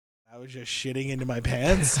was just shitting into my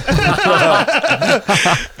pants. There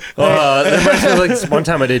reminds me of, like, one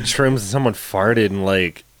time I did shrooms and someone farted and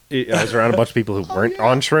like I was around a bunch of people who weren't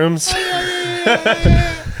on shrooms.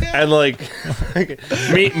 And like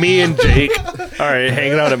me and Jake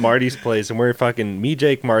hanging out at Marty's place, and we're me,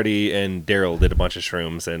 Jake, Marty, and Daryl did a bunch of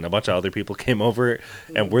shrooms, and a bunch of other people came over,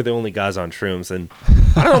 and we're the only guys on shrooms. And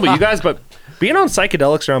I don't know about you guys, but being on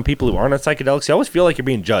psychedelics around people who aren't on psychedelics, you always feel like you're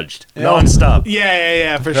being judged nonstop.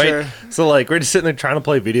 Yeah, for sure. So like we're just sitting there trying to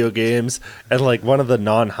play video games, and like one of the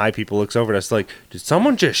non-high people looks over at us like, did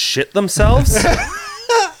someone just shit themselves?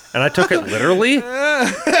 And I took it literally,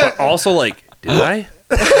 but also like, did I?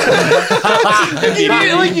 You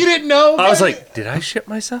didn't know? I was like, did I shit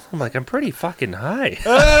myself? I'm like, I'm pretty fucking high.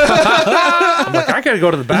 I'm like, I gotta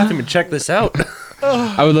go to the bathroom and check this out.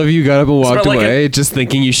 I would love if you got up and walked away just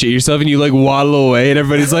thinking you shit yourself, and you like waddle away, and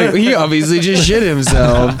everybody's like, he obviously just shit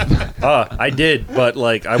himself. I did, but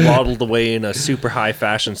like I waddled away in a super high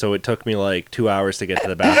fashion, so it took me like 2 hours to get to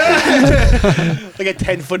the bathroom. Like a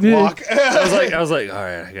 10-foot walk. I was like, all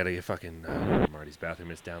right, I gotta get fucking Marty's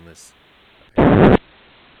bathroom. It's down this.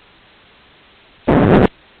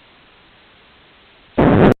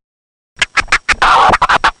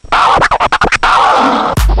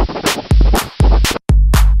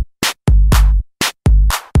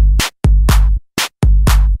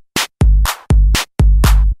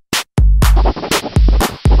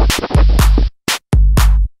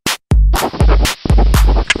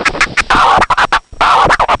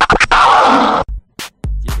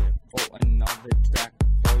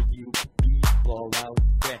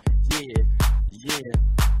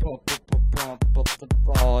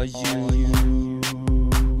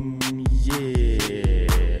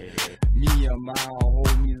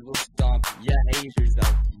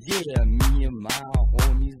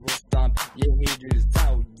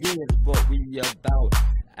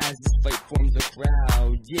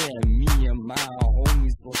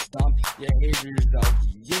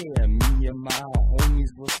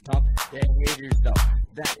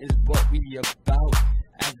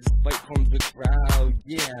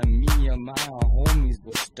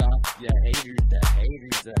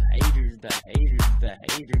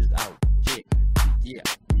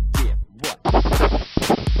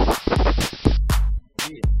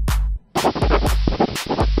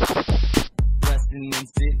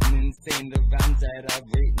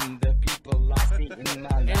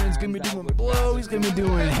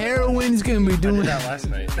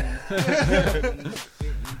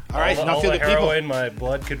 My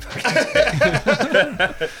blood could fucking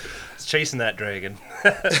it's chasing that dragon.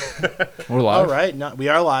 We're live. All right, we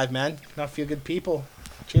are live, man. Not feel good people.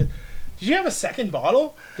 Cheers. Did you have a second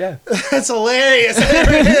bottle? Yeah. That's hilarious.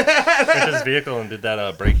 Took his vehicle and did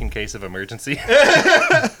that break in case of emergency.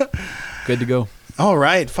 Good to go. All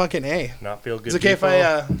right, fucking A. Not feel good. It's okay people.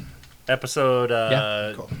 if I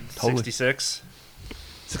episode cool. 66.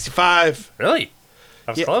 65. Really?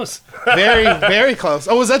 That was close. Very, very close.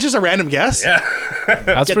 Oh, was that just a random guess? Yeah.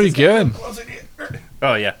 That's pretty good.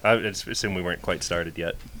 Oh, yeah. I assume we weren't quite started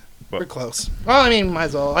yet. We're close. Well, I mean, might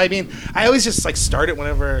as well. I mean, I always just like start it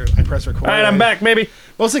whenever I press record. All right, I'm back, maybe.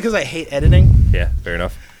 Mostly because I hate editing. Yeah, fair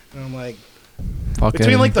enough. And I'm like, fucking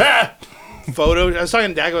between like the photo. I was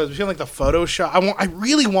talking to Dago. Between like the Photoshop. I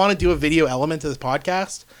really want to do a video element to this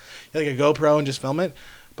podcast, like a GoPro, and just film it.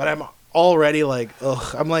 But I'm already like,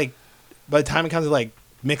 ugh. I'm like, by the time it comes to like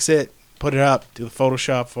mix it, put it up, do the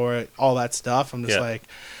Photoshop for it, all that stuff, I'm just like,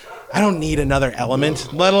 I don't need another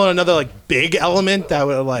element, let alone another like big element that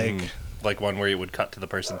would like one where you would cut to the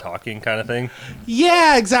person talking kind of thing.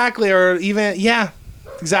 Yeah, exactly. Or even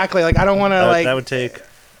exactly. Like I don't want to like that would take.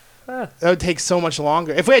 That would take so much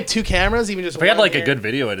longer. If we had two cameras, even just if we had like a good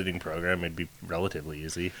video editing program, it'd be relatively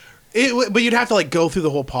easy. But you'd have to like go through the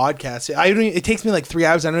whole podcast. It takes me like 3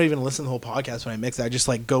 hours. I don't even listen to the whole podcast when I mix it. I just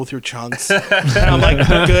like go through chunks. And I'm like,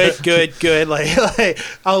 good. Like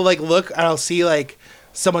I'll like look and I'll see like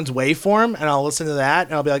someone's waveform and I'll listen to that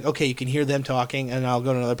and I'll be like, okay, you can hear them talking, and I'll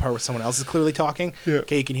go to another part where someone else is clearly talking. Yeah.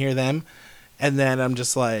 Okay, you can hear them, and then I'm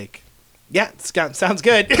just like, yeah, sounds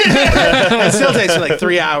good. It still takes me like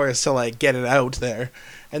 3 hours to like get it out there,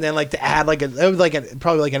 and then like to add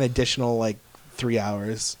probably like an additional like 3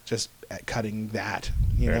 hours just at cutting that,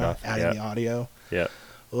 adding the audio. Yeah.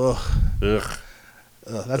 Ugh.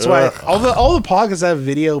 That's why all the podcasts that have a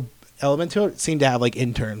video element to it seem to have like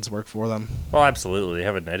interns work for them. Well, absolutely. They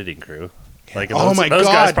have an editing crew. Like those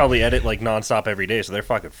guys probably edit like nonstop every day, so they're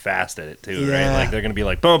fucking fast at it too, right? Like they're gonna be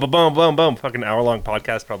like boom, boom, boom, boom, boom. Fucking hour-long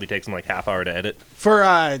podcast probably takes them like half hour to edit. For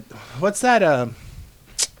what's that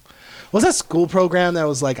school program that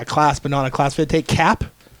was like a class but not a class fit take CAP?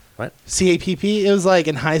 What? CAPP. It was like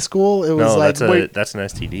in high school. It was No, like that's an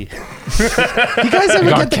STD. you guys ever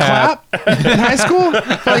get the cap. clap in high school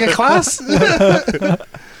for like a class?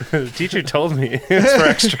 The teacher told me it's for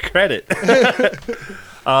extra credit.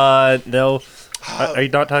 No. Are you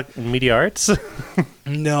not talking media arts?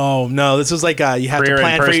 No. This was like you have Career to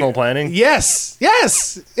plan and personal for planning? Yes.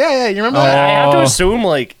 Yeah. You remember that? I have to assume,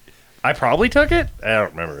 like, I probably took it. I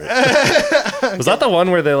don't remember it. Was that the one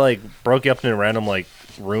where they, like, broke you up into random, like,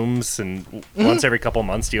 rooms and once every couple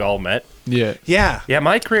months you all met? Yeah. Yeah. Yeah,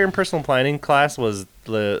 my career and personal planning class was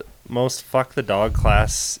the most fuck the dog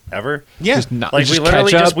class ever. Yeah. Just not, Like, just we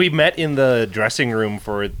literally catch up. we met in the dressing room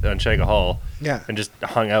for Onchaga Hall. Yeah. And just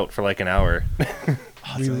hung out for, like, an hour.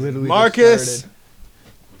 We literally Marcus.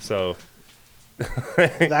 So...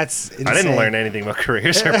 That's insane. I didn't learn anything about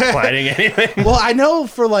careers or planning anything. Well, I know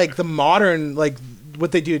for like the modern, like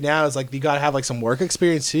what they do now is like you got to have like some work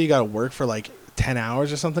experience too. You got to work for like 10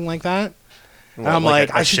 hours or something like that. And I'm like,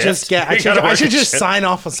 a I should shift? just get, I You gotta work should a just shift? sign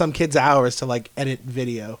off on some kid's hours to like edit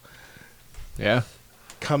video, Yeah.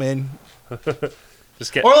 come in,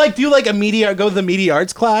 Just get or like do like go to the media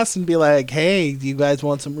arts class and be like, hey, do you guys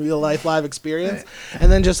want some real life live experience?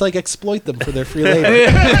 And then just like exploit them for their free labor.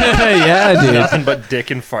 Yeah, dude. nothing but dick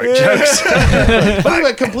and fart jokes.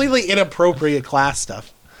 But completely inappropriate class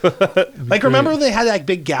stuff. Like, remember when they had that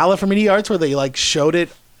big gala for media arts where they like showed it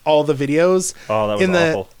all the videos? Oh, that was in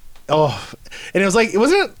the awful. and it was like it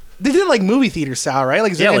wasn't. They did it like movie theater style, right?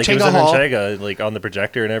 Like, Yeah, like it was in Hall. Onchaga, like on the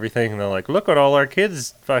projector and everything, and they're like, "Look what all our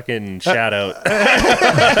kids fucking shout out."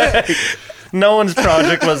 No one's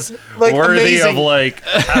project was Like, worthy amazing. of like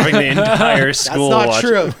having the entire That's school not watch.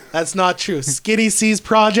 true. That's not true. Skinny C's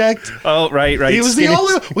project. Oh, right. He was Skinny- the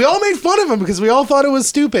only. We all made fun of him because we all thought it was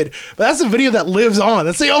stupid. But that's a video that lives on.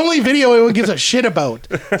 That's the only video anyone gives a shit about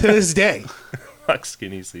to this day. Fuck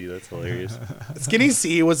Skinny C. That's hilarious. Skinny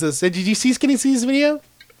C was this. Did you see Skinny C's video?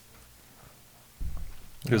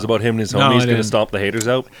 It was about him and his No, I homies going to didn't. stomp the haters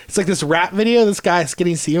out. It's like this rap video. This guy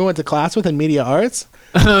Skinny C went to class with in media arts.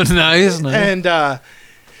 Nice. And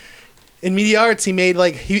in media arts he made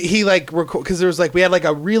like he like record because there was like we had like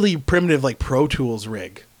a really primitive like Pro Tools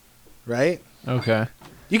rig, right? Okay.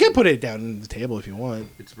 You can put it down on the table if you want.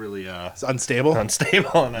 It's really It's unstable.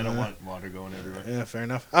 unstable, and I don't want water going everywhere. Yeah, fair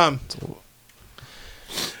enough.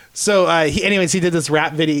 So he did this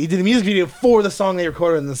rap video. He did a music video for the song they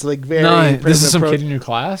recorded in this like very No, this primitive is some Pro- kid in your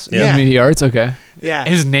class? Yeah. In media arts? Okay. Yeah.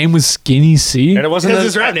 His name was Skinny C? And it wasn't Because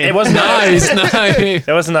his rap name. It wasn't. Nice, nice.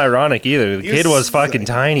 It wasn't ironic either. The He kid was was fucking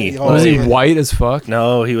tiny. Oh, Was he yeah. white as fuck?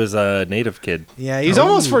 No, he was a native kid. Yeah, he's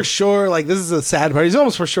almost for sure like this is a sad part. He's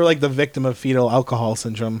almost for sure like the victim of fetal alcohol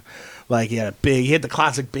syndrome. Like he had the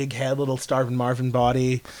classic big head, little starving Marvin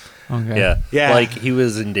body. Okay. Yeah. Yeah. Like he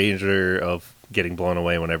was in danger of getting blown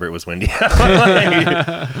away whenever it was windy.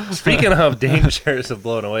 Like, speaking of dangers of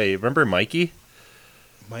blown away, remember Mikey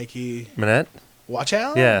Mikey, Manette? watch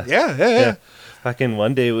out. Yeah. Yeah. Fucking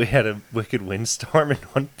one day we had a wicked windstorm and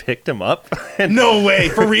one picked him up. And No way,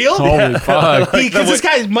 for real? Holy fuck. Because this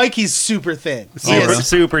guy Mikey's super thin. He super, is-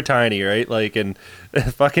 super tiny, right? Like, and the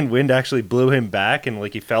fucking wind actually blew him back, and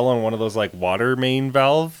like he fell on one of those like water main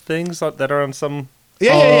valve things that are on some.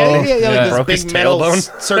 Yeah, yeah. like Broke this his big metal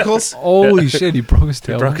tailbone. circles. Holy shit, he broke his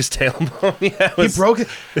tail. Broke his tailbone. Yeah, it He was- broke it.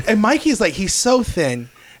 And Mikey's like, he's so thin,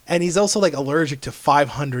 and he's also like allergic to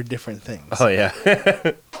 500 different things. Oh yeah.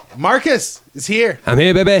 Marcus is here. I'm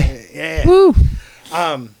here, baby. Yeah. Woo.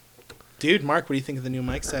 Dude, Mark, what do you think of the new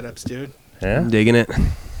mic setups, dude? Yeah. Mm-hmm. I'm digging it.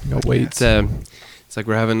 No weights. It's like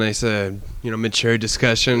we're having a nice, mature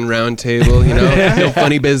discussion, round table. No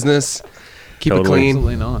funny business. Keep Totally. it clean.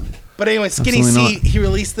 Absolutely not. But anyway, Skinny Absolutely C, he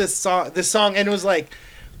released this song, and it was like,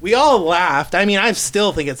 we all laughed. I mean, I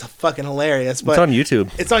still think it's fucking hilarious, but It's on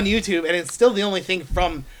YouTube. It's on YouTube, and it's still the only thing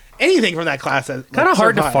from anything from that class. That, Kind of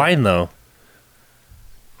hard to survived. find though.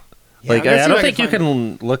 Yeah, Like I'm gonna I see don't if think you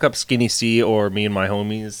find can look up Skinny C or Me and My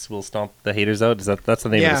Homies Will Stomp the Haters Out. That's the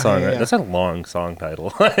name of Yeah, the song, yeah, right? yeah. That's a long song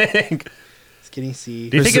title. Like, Skinny C.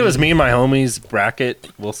 do you think it was Me and My Homies bracket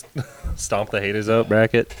Will Stomp the Haters Out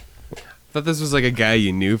bracket? I thought this was like a guy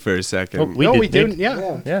you knew for a second. Oh, we did. do.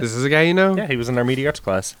 Yeah. Yeah. This is a guy you know? Yeah, he was in our media arts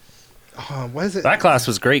class. What is it? That class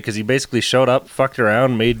was great because you basically showed up, fucked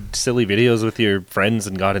around, made silly videos with your friends,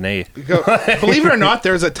 and got an A. Believe it or not,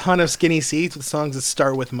 there's a ton of Skinny C's with songs that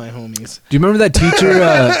start with My Homies. Do you remember that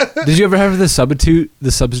teacher? Did you ever have the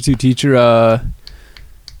substitute teacher?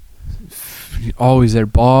 Always there,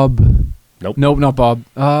 Bob. Nope. Nope, not Bob.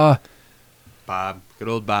 Bob. Good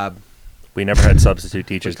old Bob. We never had substitute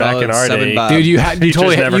teachers We call back in it our Seven day. Bob. Dude, you Teachers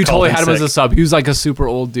totally never called had in him as a sick. sub. He was like a super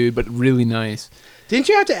old dude, but really nice. Didn't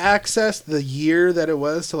you have to access the year that it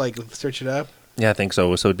was to like search it up? Yeah, I think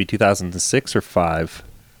so. So it'd be 2006 or 5.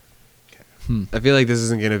 I feel like this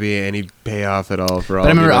isn't going to be any payoff at all for all. But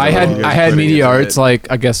I remember of you that I had putting media into arts it.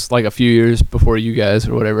 like I guess like a few years before you guys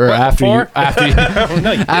or whatever. Or What, after you,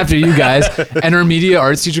 before? after you guys. And our media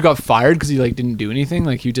arts teacher got fired because he like didn't do anything.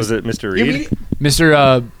 Like he just Was it Mr. Reed?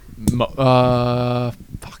 Mr.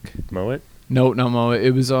 Fuck. Moet? No, not Mo.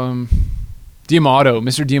 It was Diamato,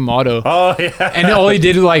 Mr. Diamato. Oh, yeah. And all he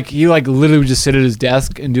did like he like literally would just sit at his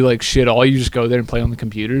desk and do like shit all. You just go there and play on the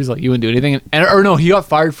computers. Like you wouldn't do anything. And or no, he got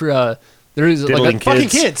fired for there is like Diddling a Fucking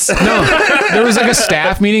kids. no, there was like a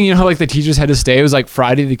staff meeting. You know how like the teachers had to stay. It was like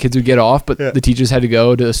Friday, the kids would get off, but the teachers had to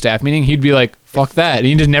go to a staff meeting. He'd be like, "Fuck that," and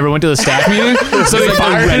he just never went to the staff meeting. So they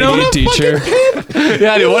fired him. renegade teacher.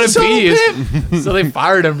 Yeah, dude, what a So piece. So they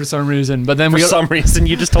fired him for some reason. But then For we got, some reason,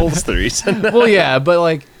 you just told us the reason. well, yeah, but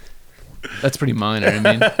like that's pretty minor. I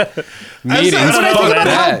mean, Meetings. When I think about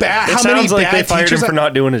how bad, It how many sounds like they bad fired him teachers. for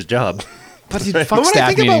not doing his job. but dude, But fuck when I staff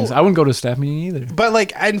think about- meetings. I wouldn't go to a staff meeting either. But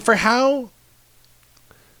like, and for how.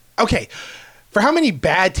 Okay, for how many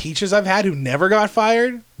bad teachers I've had who never got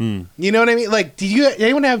fired. You know what I mean? Like, did you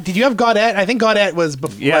have Gaudette? I think Gaudette was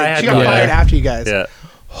before. Yeah, I had she got Gaudette. fired after you guys. Yeah.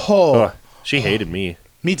 Oh, Oh, she hated me.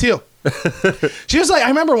 me too. She was like, I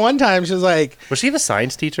remember one time she was like, Was she the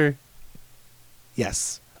science teacher?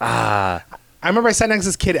 yes. Ah. I remember I sat next to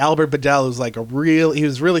this kid, Albert Bedell, who was like he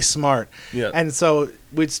was really smart. Yeah. And so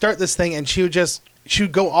we'd start this thing and she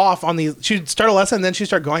would go off on she'd start a lesson and then she'd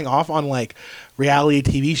start going off on like reality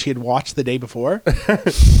TV she had watched the day before.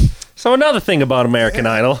 So another thing about American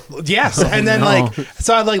Idol. Yes. And then no. like,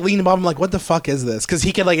 so I'd like lean above him like, what the fuck is this? Cause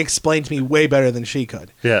he could like explain to me way better than she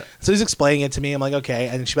could. Yeah. So he's explaining it to me. I'm like, okay.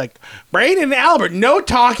 And she'd be like, Breydon and Albert, no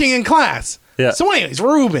talking in class. Yeah. So anyways,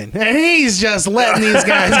 Ruben, and he's just letting these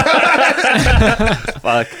guys go.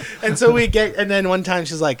 Fuck. And so and then one time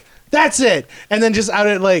she's like, that's it. And then just out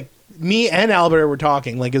of like, me and Albert were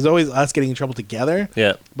talking. Like, it's always us getting in trouble together.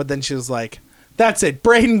 Yeah. But then she was like, that's it.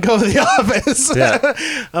 Breydon, go to the office.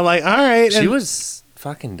 Yeah. I'm like, all right. She And- was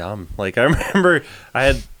fucking dumb. Like, I remember I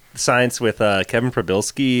had science with Kevin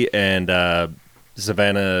Probilski and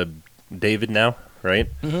Savannah David now, right?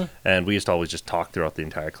 Mm-hmm. And we used to always just talk throughout the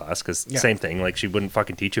entire class because same thing. Like, she wouldn't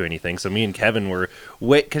fucking teach you anything. So me and Kevin were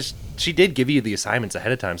because she did give you the assignments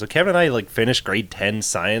ahead of time. So Kevin and I like finished grade 10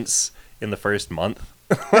 science in the first month.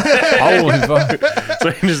 Holy fuck. So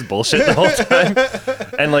we just bullshit the whole time.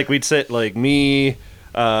 And like we'd sit like me,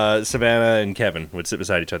 Savannah and Kevin would sit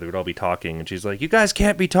beside each other. We'd all be talking, and she's like, "You guys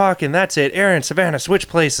can't be talking. That's it. Aaron, Savannah, switch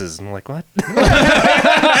places." And I'm like, "What?"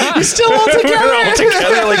 You're still all together. We're all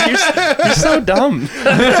together. Like you're so dumb.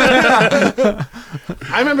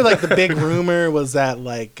 I remember like the big rumor was that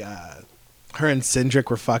like her and Cindric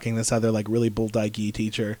were fucking this other like really bulldoggy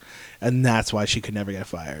teacher, and that's why she could never get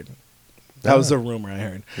fired. That was the rumor I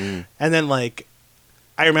heard. And then like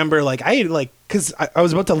I remember like I like because I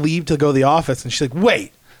was about to leave to go to the office, and she's like,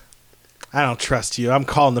 "Wait, I don't trust you. I'm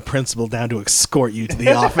calling the principal down to escort you to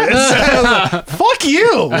the office." I was like, fuck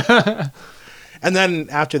you. And then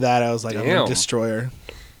after that, I was like, I'm Damn. gonna destroy her.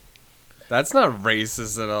 That's not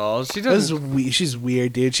racist at all. She This doesn't. is she's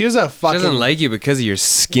weird, dude. She was a She fucking. doesn't like you because of your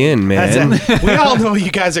skin, That's man. it. We all know you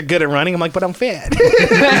guys are good at running. I'm like, but I'm fat.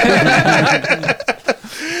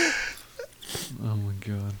 Oh my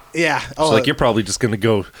god. Yeah. Oh, So like you're probably just gonna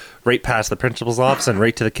go right past the principal's office and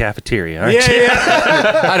right to the cafeteria, aren't yeah, you?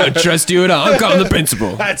 yeah. I don't trust you at all. I'm calling the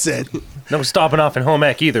principal. That's it. No stopping off in home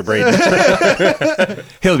ec either, Breydon.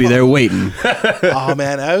 He'll be there waiting. Oh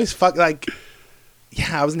man, I always fuck like.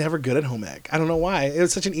 Yeah, I was never good at home ec. I don't know why. It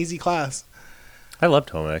was such an easy class. I loved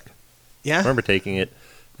home ec. Yeah. I remember taking it.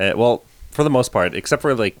 Well, for the most part, except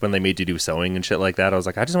for like when they made you do sewing and shit like that, I was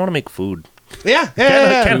like, I just want to make food. Yeah.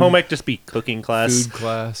 Yeah. Can't home ec just be cooking class? Food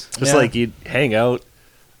class. Just Yeah. like you'd hang out,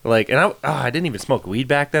 like, and I didn't even smoke weed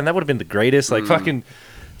back then. That would have been the greatest. Like fucking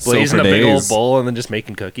So blazing for a big old days. bowl and then just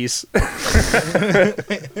making cookies. I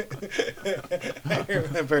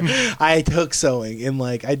remember I took sewing in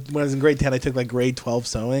like when I was in grade 10. I took like grade 12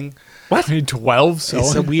 sewing. What? 12 so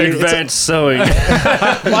It's a weird. Advanced sewing.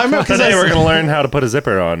 Well, I remember Today we're gonna learn how to put a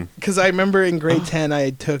zipper on. because I remember in grade 10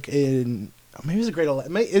 I took in maybe it was a grade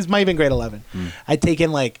 11. It might have been grade 11. I'd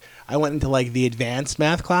taken like I went into like the advanced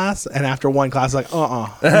math class, and after one class, like no.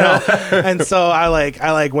 And so I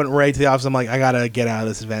went right to the office. I'm like, I gotta get out of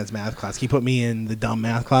this advanced math class. Can you put me in the dumb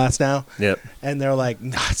math class now? Yep. And they're like,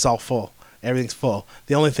 nah, it's all full. Everything's full.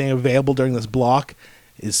 The only thing available during this block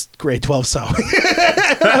is grade 12 sewing.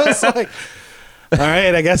 I was like, all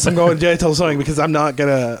right, I guess I'm going to grade 12 sewing because I'm not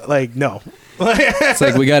gonna like no. It's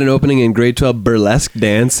like we got an opening in grade 12 burlesque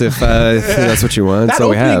dance if that's what you want. That So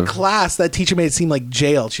we opening have. class, that teacher made it seem like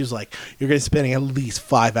jail. She was like, "You're going to be spending at least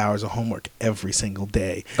 5 hours of homework every single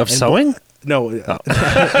day Of And- sewing? No, What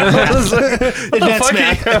advanced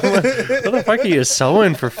math. the fuck are you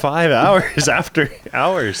sewing for 5 hours after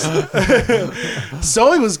hours?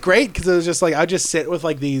 Sewing was great because it was just like I'd just sit with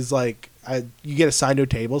like these like you get assigned to a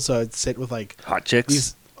table, so I'd sit with like Hot chicks.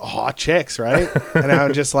 these hot chicks, right? And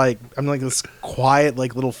I'm just like I'm like this quiet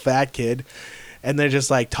like little fat kid, and they're just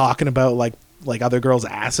like talking about like other girls'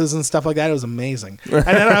 asses and stuff like that. It was amazing. And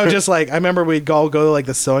then I was just like, I remember we'd go to like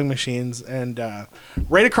the sewing machines, and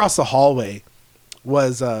right across the hallway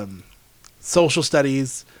was social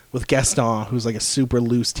studies with Gaston, who's like a super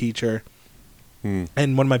loose teacher.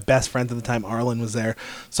 And one of my best friends at the time, Arlen, was there.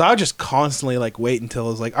 So I would just constantly like wait until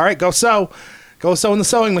it was like, all right, go sew in the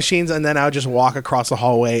sewing machines, and then I would just walk across the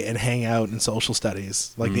hallway and hang out in social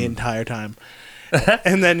studies like the entire time.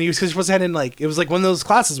 And then you supposed to hand in like it was like one of those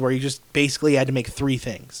classes where you just basically had to make 3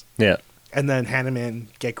 things Yeah. and then hand them in,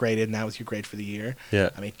 get graded, and that was your grade for the year. Yeah.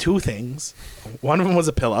 I made 2 things. One of them was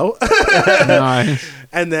a pillow, Nice.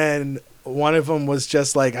 and then one of them was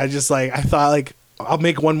just like I thought like I'll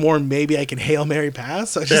make one more, maybe I can Hail Mary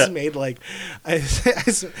pass. So I just made like I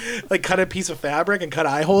like cut a piece of fabric and cut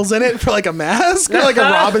eye holes in it for like a mask, like a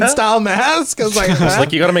Robin style mask. I was like, It's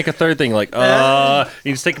like you got to make a third thing. Like,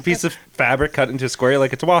 you just take a piece of fabric, cut into a square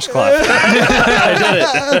like it's a washcloth.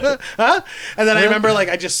 I did it. And then I remember like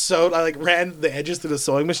I just sewed, I like ran the edges through the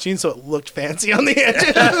sewing machine so it looked fancy on the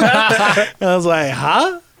edges. And I was like,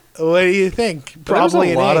 huh? What do you think?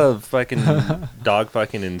 Probably There an was a lot A. of fucking dog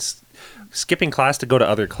fucking and skipping class to go to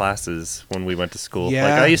other classes when we went to school. Yeah.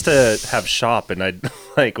 Like I used to have shop, and I'd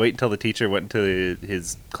like wait until the teacher went into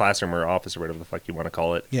his classroom or office or whatever the fuck you want to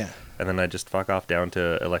call it. Yeah. And then I'd just fuck off down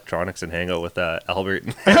to electronics and hang out with Albert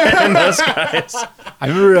and those guys. I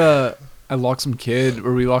remember we locked some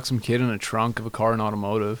kid in a trunk of a car in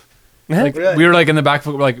automotive. Like Really? we were like in the back,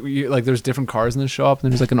 like there's different cars in the shop,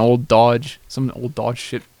 and there's like an old Dodge,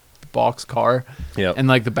 shit box car, Yeah. and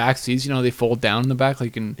like the back seats, they fold down in the back, like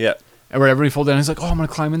you can, Yeah. and wherever we fold down, he's like, oh, I'm gonna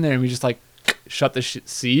climb in there, and we just like shut the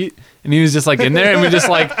seat, and he was just like in there, and we just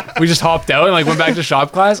hopped out and like went back to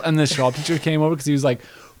shop class, and the shop teacher came over because he was like,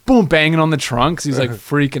 boom, banging on the trunk, 'cause he was like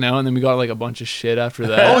freaking out, and then we got like a bunch of shit after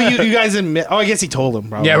that. Oh, you guys admit? Oh, I guess he told him.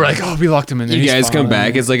 Probably. Yeah, we're like, oh, we locked him in there. You He's guys come fine."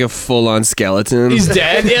 back, it's like a full-on skeleton. He's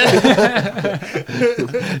dead. Yeah.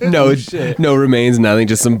 no remains, nothing,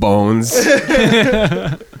 just some bones.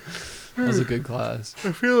 That was a good class.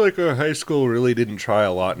 I feel like our high school really didn't try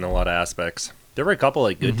a lot in a lot of aspects. There were a couple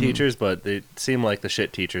like good teachers, but it seemed like the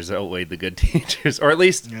shit teachers outweighed the good teachers, or at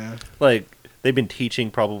least like they've been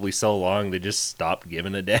teaching probably so long they just stopped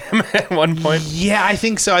giving a damn at one point. Yeah, I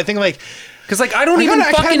think so. I think like Because like I don't I even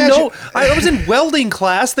kinda fucking imagine- know. I was in welding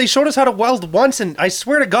class. They showed us how to weld once, and I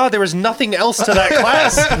swear to God, there was nothing else to that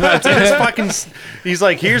class. Just fucking. He's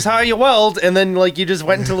like, "Here's how you weld," and then like you just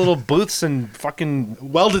went into little booths and fucking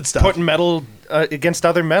welded stuff. put metal against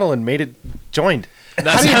other metal and made it joined.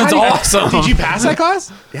 That sounds awesome. Did you pass that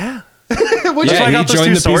class? Yeah. What'd you I Yeah, got he those joined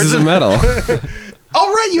two the pieces swords. of metal.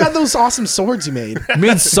 Oh, right. You had those awesome swords you made. You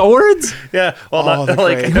made swords? Yeah. Well, Oh, they're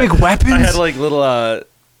like great. You make weapons? I had like little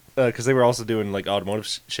because they were also doing like automotive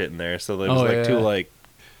shit in there, so there was Oh, like yeah. two like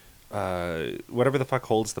whatever the fuck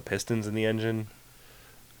holds the pistons in the engine.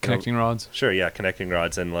 Connecting rods. Sure, yeah, connecting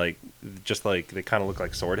rods, and like just like they kind of look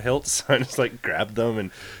like sword hilts. So I just like grabbed them and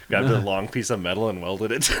grabbed a long piece of metal and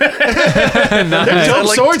welded it. They're dope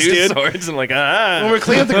like swords, two dude. swords and like When we're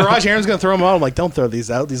cleaning up the garage, Aaron's going to throw them out. I'm like, don't throw these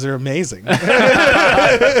out. These are amazing.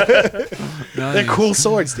 They're cool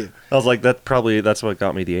swords, dude. I was like, that's what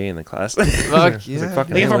got me the A in the class. Fuck Like, yeah.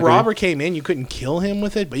 fucking Like if a hell, robber came in, you couldn't kill him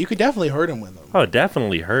with it, but you could definitely hurt him with them. Oh, it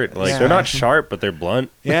definitely hurt. Like Yeah. they're not sharp, but they're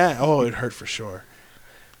blunt. Yeah. Oh, it hurt for sure.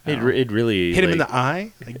 It really Hit him in like- the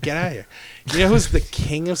eye. Like, get out of here. You know who's the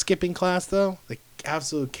king of skipping class, though? The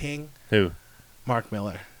absolute king? Who? Mark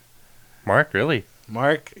Miller. Mark, really?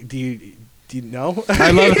 Mark, do you know? I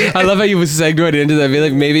love how you segued into that. Be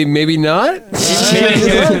like, maybe not.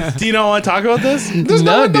 Do you not want to talk about this? There's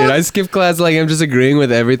No, one dude. knows. I skipped class like I'm just agreeing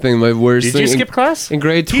with everything. My worst Did thing you skip class? in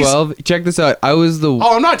grade He's- 12. Check this out. I was the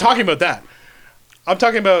Oh, I'm not talking about that. I'm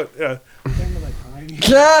talking about.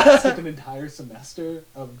 Skipped an entire semester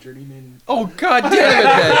of journeyman. Oh god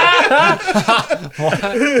damn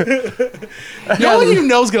it, No one you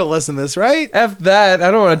know is gonna listen to this, right? F that. I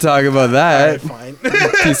don't want to talk about Alright, that. fine.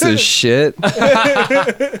 Piece of shit.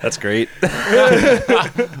 That's great.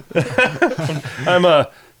 I'm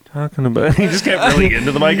talking about? He just kept really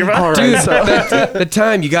into the microphone. Dude, the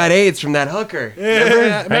time you got AIDS from that hooker.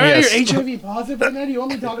 Remember Yes. you're HIV positive right now? Do you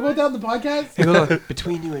want me to talk about that on the podcast? Hey, hold on.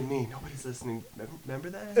 Between you and me, nobody's listening. Remember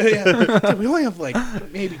that? Yeah. Dude, we only have like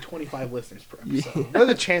maybe 25 listeners per episode. What are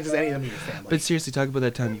the chances any of them are your family? But seriously, talk about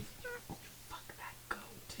that time you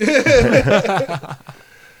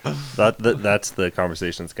That's the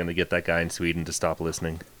conversation that's going to get that guy in Sweden to stop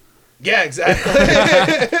listening. Yeah,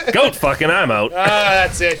 exactly. Goat fucking, I'm out.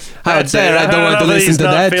 That's it. How dare I don't want to listen These to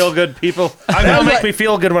not that. feel good people. I That'll know, make like- me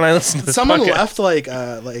feel good when I listen to this Someone podcast. left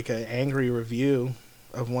like an angry review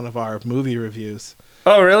of one of our movie reviews.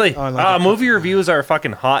 Oh, really? On, like, a- Movie reviews are a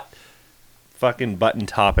fucking hot fucking button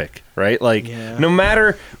topic, right? Like, Yeah. no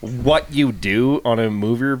matter what you do on a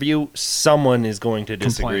movie review, someone is going to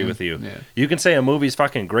disagree Complain. with you. Yeah. You can say a movie's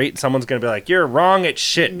fucking great, someone's going to be like, you're wrong, it's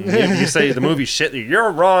shit. And you say the movie's shit,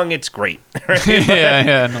 you're wrong, it's great.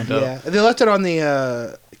 yeah, no doubt. Yeah, they left it on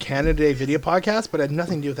the Canada Day video podcast, but it had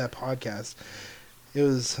nothing to do with that podcast. It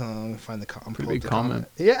was let me find the comment. Pretty big comment.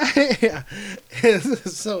 Yeah, yeah.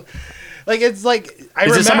 So, like, it's like I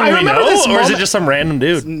Is it someone we remember know, this or is it moment- just some random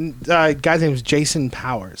dude? guy's name was Jason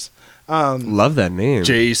Powers. Love that name.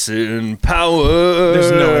 Jason Powers.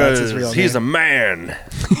 There's no way that's his real He's name. a man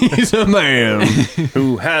He's a man.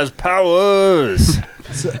 who has powers.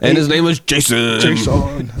 And his name was Jason.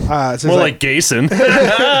 Jason. So it's More like Jason.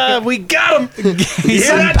 We got him.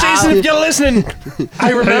 Hear that, Jason? If you're listening, I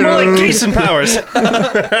remember more like like Jason Powers.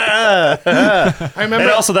 I remember. And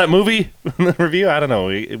also that movie review. I don't know.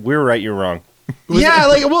 We're right. You're wrong. Yeah,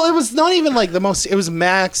 like, well, it was not even like the most. It was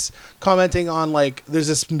Max commenting on like there's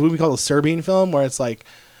this movie called a Serbian film where it's like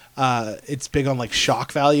it's big on like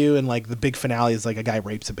shock value, and like the big finale is like a guy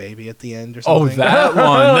rapes a baby at the end or Oh, something. that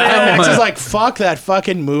one. And That Max one. is like, fuck that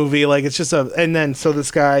fucking movie. Like, it's just a. And then so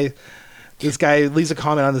this guy leaves a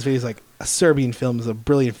comment on this video. He's like, a Serbian film is a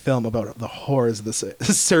brilliant film about the horrors of the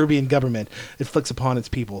Serbian government. It flicks upon its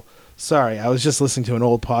people. Sorry, I was just listening to an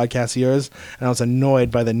old podcast of yours, and I was annoyed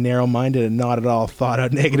by the narrow-minded and not at all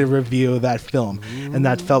thought-out negative review of that film, and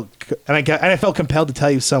I felt compelled to tell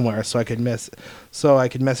you somewhere so I could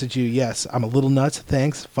message you. Yes, I'm a little nuts.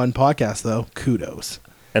 Thanks, fun podcast though. Kudos.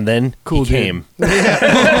 And then Cool he dude. came.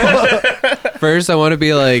 First, I want to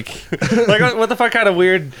be like, Like, what the fuck kind of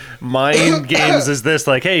weird mind games is this?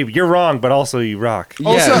 Like, hey, you're wrong, but also you rock.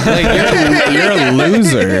 yeah, like you're a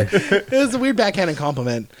loser. It was a weird backhanded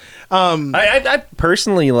compliment. I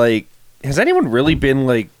personally, like, has anyone really been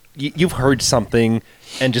like, you've heard something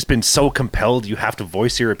and just been so compelled you have to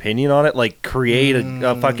voice your opinion on it? Like, create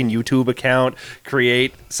a fucking YouTube account,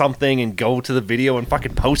 create something and go to the video and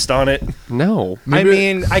fucking post on it. No. I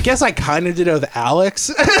mean, I guess I kind of did it with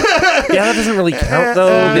Alex. Yeah, that doesn't really count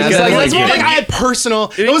though. Because, It's like, like, it's more yeah. like I had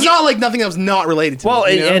personal. It was not like nothing that was not related to Well,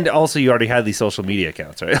 me. You know? and also you already had these social media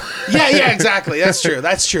accounts, right? yeah, exactly. That's true.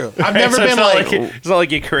 That's true. I've never So been like. it's not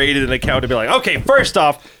like you created an account to be like, okay, first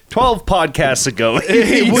off, 12 podcasts ago.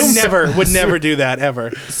 would never do that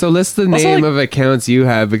ever. So list the Also, name like- of accounts you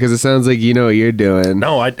have because it sounds like you know what you're doing.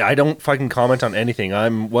 No, I don't fucking comment on anything.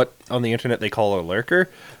 I'm what on the internet they call a lurker.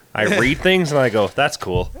 I read things and I go, that's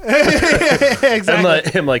cool.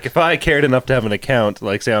 Exactly. I'm like, if I cared enough to have an account,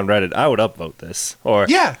 like say on Reddit, I would upvote this. Or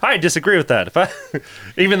Yeah. I disagree with that. If I,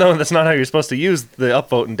 even though that's not how you're supposed to use the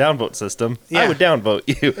upvote and downvote system, Yeah. I would downvote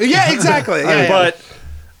you. Yeah, exactly. Yeah, yeah. But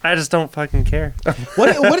I just don't fucking care.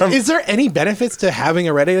 What is there any benefits to having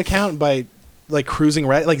a Reddit account by like cruising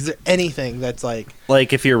Reddit? Like, is there anything that's like?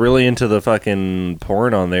 Like if you're really into the fucking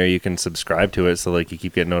porn on there, you can subscribe to it so like you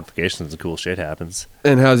keep getting notifications and cool shit happens.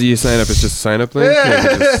 And how do you sign up? It's just a sign up link?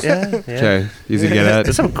 Yeah. Okay. Easy to get There's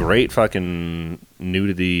at. some great fucking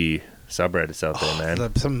nudity subreddits out there,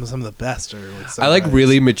 man. Some of the best are like. I like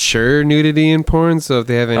really mature nudity in porn, so if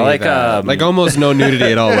they have any I like, of that, like um, almost no nudity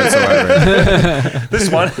at all whatsoever. This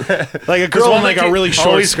one, like a girl in like a really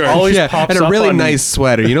short skirt. always yeah, pops and a up really on- nice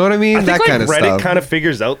sweater. You know what I mean? I think That like kind of Reddit stuff. kind of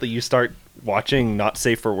figures out that you start watching not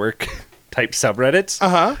safe for work type subreddits.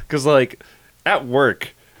 Uh-huh. Because like at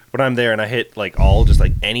work when I'm there and I hit like all just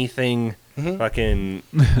like anything fucking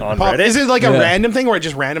on Pop- Reddit. Is it like a Yeah. random thing where it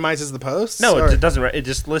just randomizes the posts? No, Or it doesn't. It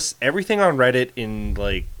just lists everything on Reddit in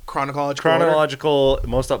like chronological,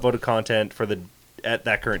 most upvoted content for the at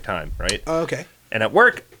that current time, right? Oh, okay. And at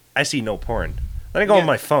work, I see no porn. Then I go Yeah. on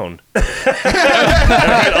my phone.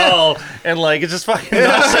 And like it's just fucking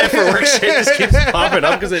not safe for work shit just keeps popping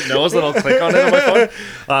up because it knows that I'll click on it on my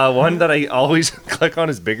phone. One that I always click on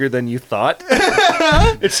is bigger than you thought.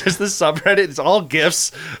 It's just this subreddit. It's all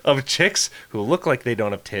gifs of chicks who look like they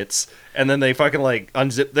don't have tits and then they fucking like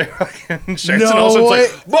unzip their fucking shirts, No and also way.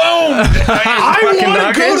 it's like boom. I want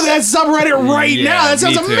to go to that subreddit right now. That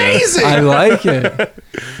sounds me too. amazing. I like it.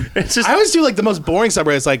 It's just I always do like the most boring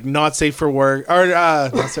subreddits, like not safe for work or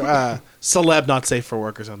celeb not safe for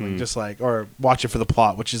work or something. Just like, or watch it for the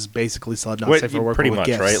plot, which is basically celeb not Wait, safe for work. pretty but with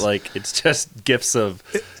much, gifs. right? Like it's just gifs of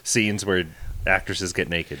scenes where actresses get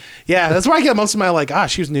naked. Yeah, that's where I get most of my like,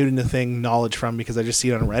 she was nude in the thing knowledge from, because I just see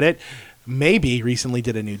it on Reddit. Maybe recently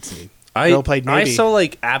did a nude scene. Girl played I maybe. so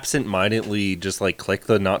like absent-mindedly just like click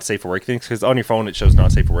the not safe for work things, because on your phone it shows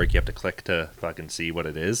not safe for work. You have to click to fucking see what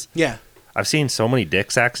it is. Yeah. I've seen so many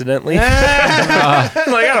dicks accidentally. Like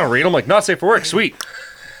I don't read them. Like not safe for work. Sweet.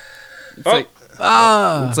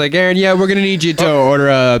 It's like, Aaron, yeah, we're gonna need you to order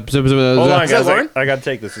a. Hold on, guys. Lauren? I gotta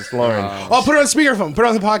take this. It's Lauren. Oh, put it on speakerphone. Put it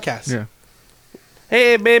on the podcast. Yeah.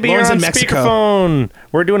 Hey, baby, Lauren's you're on in Mexico. speakerphone.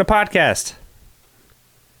 We're doing a podcast.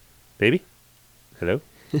 Baby, hello.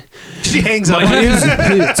 She hangs up.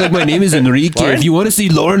 It's like, my name is Enrique. Lauren? If you want to see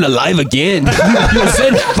Lauren alive again, you'll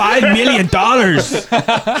send $5 million.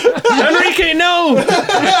 Enrique, no.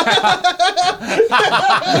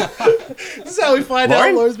 This is how we find Lauren?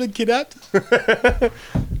 out Laura's been kidnapped.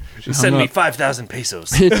 Send me 5,000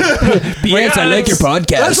 pesos. P.S. I like your podcast.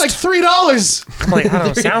 That's like $3. I'm like, I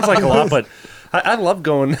don't know, sounds like a lot, but I love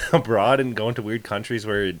going abroad and going to weird countries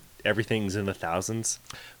where everything's in the thousands.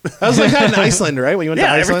 That was like that in Iceland, right? When you went Yeah,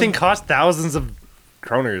 to Iceland. everything costs thousands of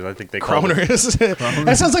kroners. I think they call it. Kroners.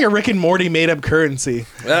 That sounds like a Rick and Morty made up currency.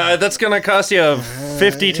 That's gonna cost you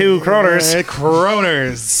 52 kroners.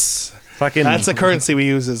 Kroners. Fucking. That's the currency we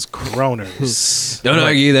use is kroners. Don't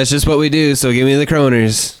argue. That's just what we do. So give me the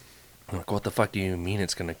kroners. Like, what the fuck do you mean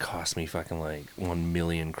it's gonna cost me fucking like 1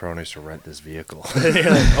 million kroners to rent this vehicle? You're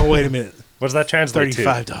like, oh, wait a minute. What does that translate to?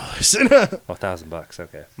 $35. Oh, $1,000.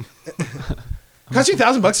 Okay. Cost you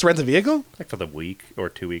 $1,000 to rent the vehicle? Like for the week or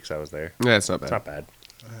 2 weeks I was there. Yeah, it's not bad. It's not bad.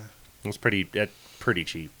 It was pretty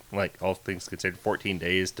cheap. Like all things considered, 14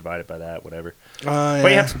 days divided by that, whatever. But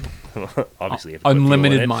you have to, obviously, you have to put fuel in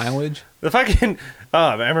Unlimited it. mileage. The fucking,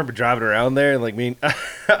 I remember driving around there and like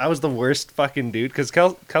I was the worst fucking dude because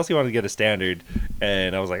Kelsey wanted to get a standard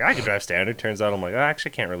and I was like, I can drive standard. Turns out I'm like, I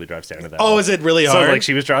actually can't really drive standard that Oh, well. is it really So hard? like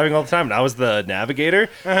she was driving all the time and I was the navigator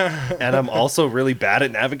and I'm also really bad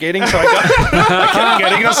at navigating. So I kept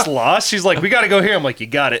getting us lost. She's like, we got to go here. I'm like, you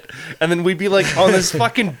got it. And then we'd be like on this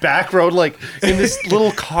fucking back road, like in this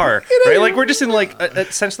little car, right? Like we're just in like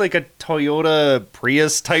essentially like a Toyota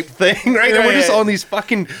Prius type thing, right? And we're just on these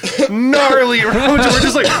fucking gnarly roads. And we're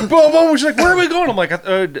just like, boom, boom. She's like, where are we going? I'm like,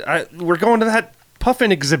 we're going to that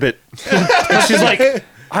puffin exhibit. And she's like,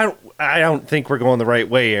 I don't think we're going the right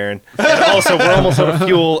way, Aaron. And also, we're almost out of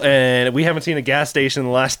fuel, and we haven't seen a gas station in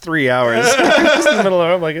the last 3 hours. Just in the middle of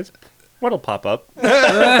it, I'm like, what'll pop up?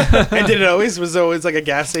 And did it always? Was it always like a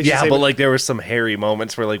gas station? Yeah, same- but like there were some hairy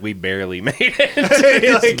moments where like we barely made it.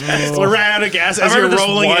 You're like, we ran out of gas as you're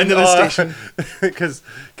rolling into the station. Because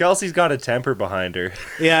Kelsey's got a temper behind her.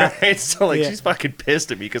 Yeah. Right? So like Yeah. she's fucking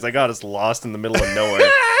pissed at me because I got us lost in the middle of nowhere.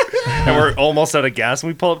 And we're almost out of gas.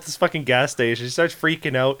 And we pull up this fucking gas station. She starts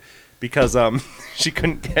freaking out because she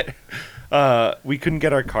couldn't get we couldn't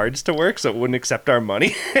get our cards to work, so it wouldn't accept our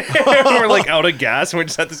money. We're like out of gas and we're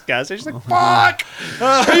just at this gas station. She's like, fuck!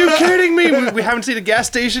 Are you kidding me? We haven't seen a gas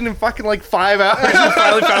station in fucking like 5 hours. We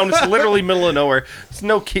finally found it's literally middle of nowhere. It's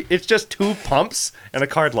no key, it's just 2 pumps and a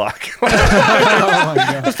card lock.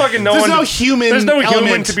 There's fucking no There's one. no human There's no human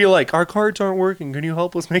element. to be like, our cards aren't working. Can you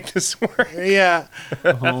help us make this work? Yeah.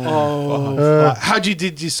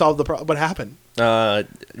 Did you solve the problem? What happened?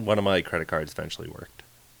 One of my credit cards eventually worked.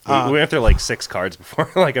 We went through like 6 cards before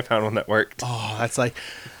like I found one that worked. Oh, that's like,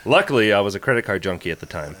 Luckily, I was a credit card junkie at the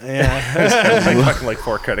time. yeah. I fucking like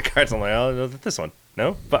 4 credit cards. I'm like, oh, this one.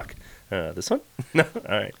 No, fuck. This one? No. All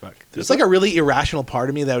right, fuck. There's like a really irrational part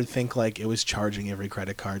of me that would think like it was charging every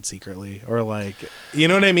credit card secretly, or like, you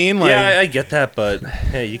know what I mean? Like, Yeah, I get that, but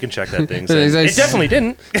hey, you can check that thing. So. It's like- It definitely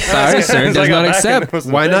didn't. Sorry, sir. It's Does like not I'm back and accept. it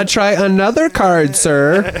wasn't Why there. not try another card,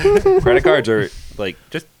 sir? Credit cards are like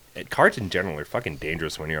just cards in general are fucking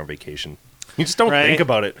dangerous when you're on vacation. You just don't Right. think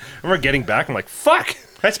about it. I remember getting back, I'm like, fuck!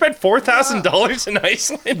 I spent $4,000 in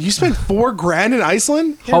Iceland. you spent $4,000 in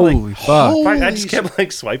Iceland? Holy fuck. I just kept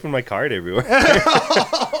like swiping my card everywhere.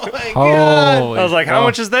 Holy I was like, how fuck.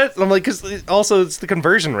 much is that? I'm like, because also it's the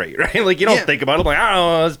conversion rate, right? Like you don't Yeah. think about it. I'm like, I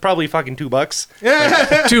don't know, it's probably fucking $2.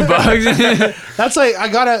 $2? That's like, I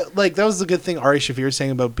gotta, like, that was the good thing Ari Shafir was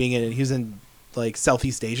saying about being in, he was in like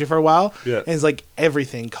Southeast Asia for a while. Yeah. And it's like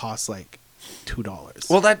everything costs like $2.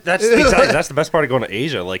 Well, that's exactly, that's the best part of going to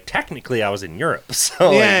Asia. Like technically, I was in Europe, so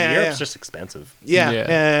like, Yeah, Europe's yeah. just expensive, yeah,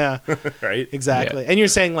 Yeah. yeah. right? Exactly. And you're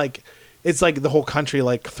saying like it's like the whole country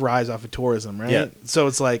like thrives off of tourism, right? Yeah. So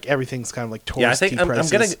it's like everything's kind of like touristy Yeah, I think I'm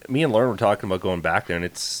prices. gonna. Me and Lauren were talking about going back there, and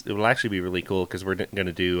it will actually be really cool because we're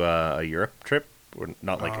gonna do a Europe trip. Or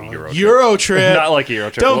not like a Euro trip. Euro trip. Not like a Euro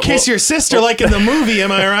trip. Don't kiss your sister like in the movie,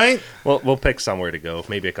 am I right? We'll pick somewhere to go,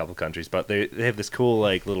 maybe a couple countries, but they have this cool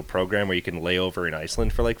like little program where you can lay over in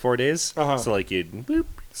Iceland for like 4 days. Uh-huh. So like you'd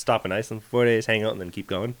stop in Iceland for 4 days, hang out, and then keep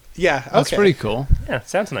going. Yeah, okay. That's pretty cool. Yeah,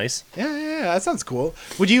 sounds nice. Yeah, that sounds cool.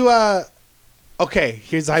 Would you? Okay,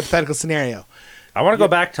 here's a hypothetical scenario. I want to go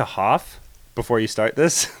back to Hof before you start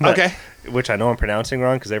this. but- Okay. Which I know I'm pronouncing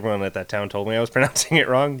wrong because everyone at that town told me I was pronouncing it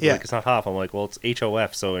wrong. Yeah. Like, it's not Hof. I'm like, well, it's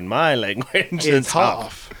HOF. So in my language, It's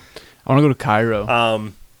Hof. I want to go to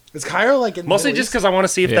Cairo. Is Cairo like in the Mostly Middle just East? because I want to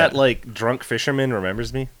see if Yeah. that like drunk fisherman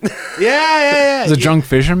remembers me. Yeah. Is a drunk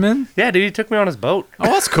fisherman? Yeah, dude, he took me on his boat. Oh,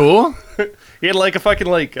 that's cool. He had like a fucking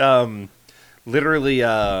like literally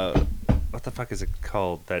what the fuck is it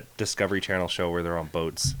called? That Discovery Channel show where they're on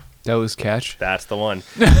boats. That was catch. That's the one.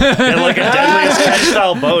 He had like a Deadliest Catch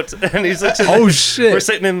style boat, and he's like, Oh shit. we're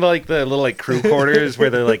sitting in like the little like crew quarters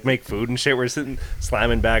where they like make food and shit. We're sitting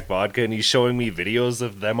slamming back vodka, and he's showing me videos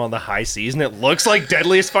of them on the high seas, and it looks like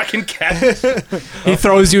Deadliest fucking Catch. He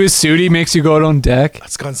throws you his suit. He makes you go out on deck.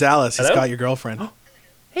 That's Gonzalez. He's Hello? got your girlfriend.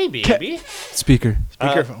 Hey, baby. Speaker.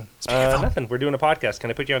 Speakerphone. Nothing. We're doing a podcast.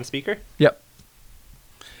 Can I put you on speaker? Yep.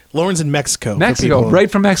 Lauren's in Mexico. for Mexico. people-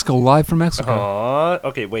 Right from Mexico. Live from Mexico.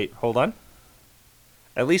 Okay, wait. Hold on.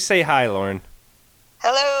 At least say hi, Lauren.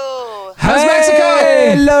 Hello. How's Mexico?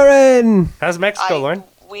 Hey, Lauren. How's Mexico, Lauren?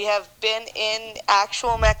 We have been in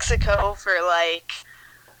actual Mexico for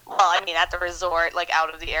at the resort, like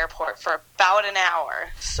out of the airport for about an hour.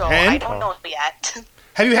 So I And? don't know yet.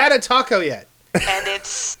 Have you had a taco yet? And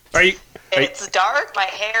it's Are you? dark. My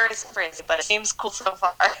hair is frizzy, but it seems cool so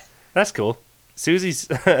far. That's cool. Susie's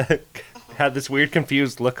had this weird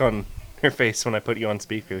confused look on her face when I put you on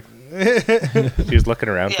speaker. She was looking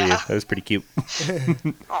around for you. Yeah. That was pretty cute.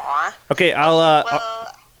 Aw. Okay, Well,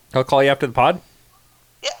 I'll call you after the pod.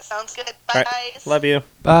 yeah, sounds good. All Bye, right. guys. Love you.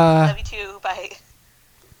 Bye. Love you too. Bye.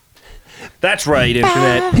 That's right,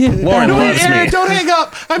 internet. Lauren No, loves Aaron, me. don't hang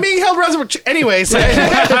up. I'm being held reservoir. Anyways,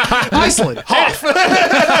 Iceland. Hof.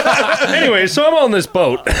 Anyway, so I'm on this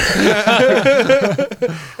boat.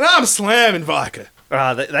 I'm slamming vodka.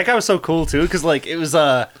 That guy was so cool too, because like it was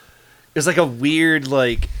like a weird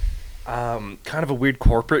like kind of a weird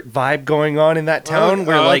corporate vibe going on in that town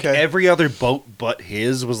where like okay. every other boat but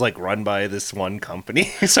his was like run by this one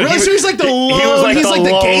company. So Really? So he's like the he was lone- like he's the like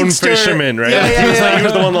the lone gangster. fisherman, right? Yeah, yeah, he was yeah. like he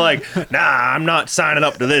was the one like, nah, I'm not signing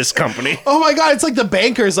up to this company. Oh my god, it's like the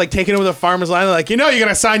bankers like taking over the farmer's land. They're like, you're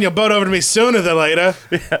gonna sign your boat over to me sooner than later.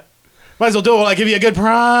 Yeah. Might as well do it while I give you a good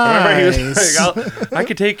price. Remember, he was like, I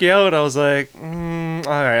could take you out. I was like, all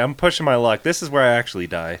right, I'm pushing my luck. This is where I actually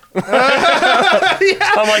die.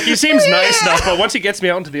 I'm like, he seems nice enough, but once he gets me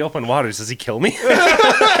out into the open waters, does he kill me?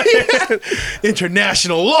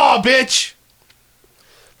 International law, bitch.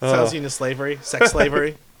 Sounds into slavery, sex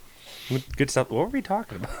slavery. Good stuff. What were we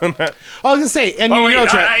talking about? I was gonna say, and Oh, wait, Euro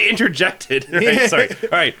trip. I interjected. Right, sorry. All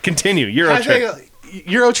right, continue. Euro I trip. think,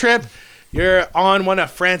 Euro trip. You're on one of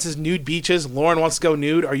France's nude beaches. Lauren wants to go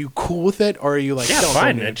nude. Are you cool with it, or are you like, Yeah, don't fine.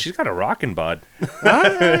 go And nude? she's got a rockin' bod.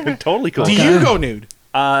 Totally cool. Do you go nude?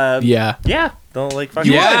 Yeah. Yeah. Don't like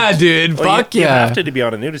fucking. Yeah, dude. Well, Fuck you yeah. have to be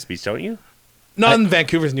on a nudist beach, don't you? Not in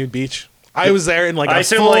Vancouver's nude beach. I was there in like I a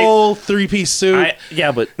assume, full three-piece suit.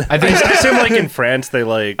 Yeah, but I think I assume like in France they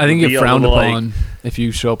like. I think be you're a frowned little, upon like, if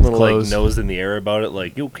you show up with little like clothes. nose in the air about it.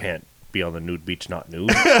 Like you can't be on the nude beach, not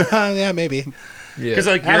nude. Yeah, maybe. Because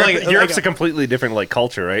like, I like- Europe's like- a completely different like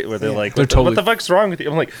culture, right? Where they're like, They're what the totally fuck's wrong with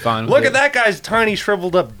you? I'm like, fine with look it. at that guy's tiny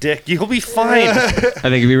shriveled up dick. You'll be fine. I think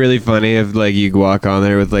it'd be really funny if like you walk on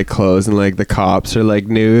there with like clothes and like the cops are like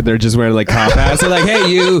nude. They're just wearing like cop hats. They're like, hey,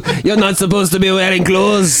 you're not supposed to be wearing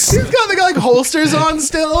clothes. They got like holsters on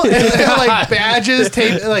still, and they have like badges,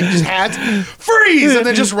 tape, like just hats. Freeze, and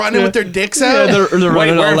then just running with their dicks out. Yeah, they're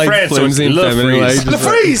running we're all in like France, so flimsy it's and Le feminine. Like,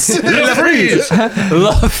 Freeze. The just freeze.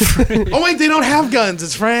 Love. Oh wait, they don't have guns.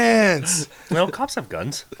 It's France. No, cops have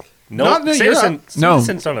guns. No, Not in citizens No, don't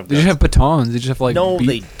have they guns. just have batons. They just have like. No, beat-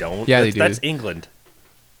 they don't. Yeah, they That's do. England.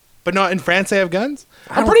 But not in France. They have guns.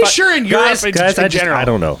 I'm don't pretty fu- sure in Europe, Guys, in I general.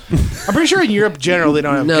 don't know. I'm pretty sure in Europe, general, they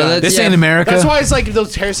don't have No, guns. that's- This Yeah. ain't America. That's why it's like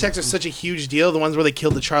those terrorist attacks are such a huge deal. The ones where they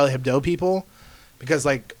killed the Charlie Hebdo people, because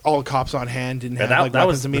like all the cops on hand didn't have that- like that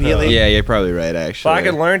weapons was- immediately. yeah, you're probably right. Actually,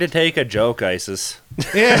 Fucking learn to take a joke, ISIS.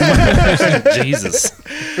 Yeah. Jesus.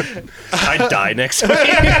 I die next week.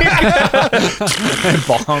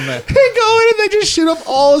 bomb it. They go in and they just shit up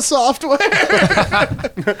all the software.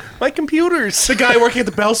 My computers. The guy working at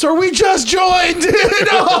the Bell store, we just joined.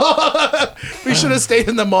 No. We should have stayed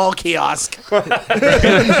in the mall kiosk.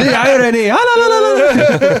 The irony.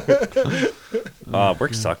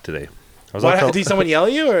 Work sucked today. I was What, up till, did someone yell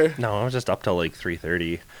at you or? No, I was just up till like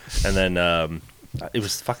 3:30, and then it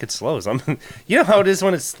was fucking slow. So you know how it is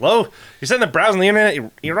when it's slow. You're sitting there browsing the internet,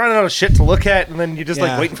 you're running out of shit to look at, and then you're just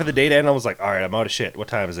like waiting for the day to end. I was like, all right, I'm out of shit. What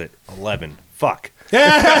time is it? 11. Fuck.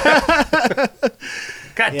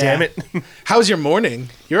 God damn it. How was your morning?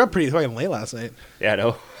 You were up pretty fucking late last night. Yeah, I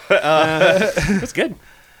know. It was good.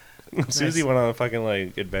 Susie went on a fucking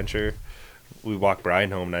like adventure. We walked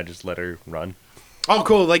Brian home, and I just let her run. Oh,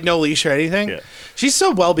 cool. Like no leash or anything? Yeah. She's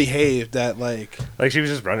so well behaved that like She was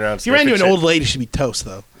just running around. you ran into an sniffing old shit. lady, she'd be toast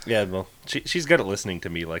though. Yeah, well, she's good at listening to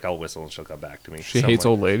me. Like I'll whistle and she'll come back to me. She hates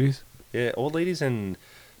old ladies. Yeah, old ladies, and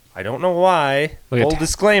I don't know why. Like Full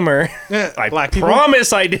disclaimer. Yeah, I black people?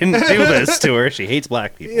 promise I didn't do this to her. She hates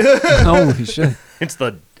black people. Holy shit. It's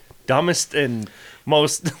the dumbest and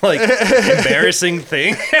most like embarrassing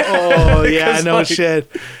thing. Oh yeah, Because, no like-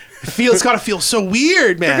 shit. It's gotta feel so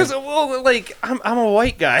weird, man. Because well, like I'm a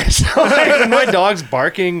white guy, so like, when my dog's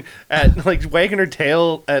barking at like wagging her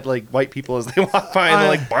tail at like white people as they walk by and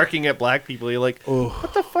like barking at black people, you're like,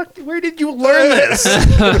 what the fuck? Where did you learn this?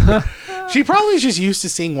 She probably is just used to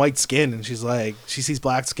seeing white skin, and she's like, she sees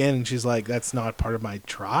black skin, and she's like, that's not part of my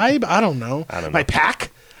tribe. I don't know. My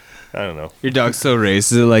pack. I don't know. Your dog's so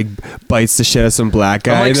racist, it like bites the shit out of some black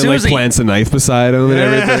guy like, and then like Susie. plants a knife beside him and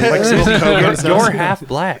everything. Like Susie, you're half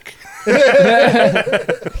black.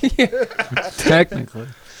 Technically.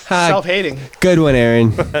 Self-hating. Good one,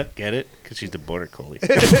 Aaron. Get it? Because she's the border collie.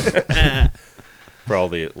 For all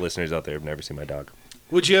the listeners out there who've never seen my dog.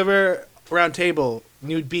 Would you ever round table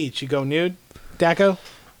nude beach? You go nude, Daco,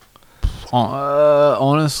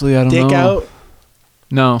 Honestly, I don't dick know. out,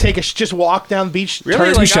 No. just walk down the beach. Really?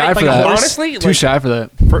 turn- Too shy for that. Honestly, Too shy for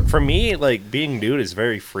that. For me, like being nude is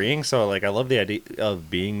very freeing. So like I love the idea of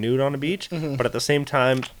being nude on a beach, but at the same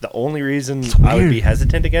time, the only reason I would be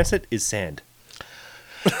hesitant against it is sand.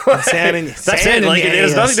 Sand in, That's sand it. Like in it your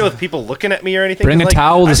has nothing ass. to do with people looking at me or anything. Bring 'Cause, a like,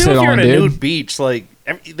 towel to I assume sit if you're on, on a dude. nude beach, like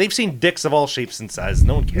they've seen dicks of all shapes and sizes.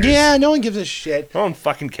 No one cares. Yeah, no one gives a shit. No one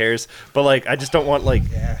fucking cares. But like, I just don't want like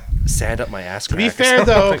sand up my ass. To be crack or fair,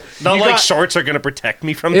 something. though, not you like got- shorts are gonna protect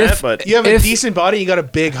me from If- that. But You have a If- decent body, you got a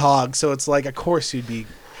big hog, so it's like, of course you'd be,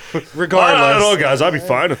 I don't regardless. know, guys. I'd be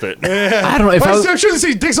fine with it. I don't know. If I was, I'm sure they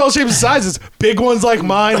see dicks all shapes and sizes. Big ones like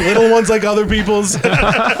mine, little ones like other people's.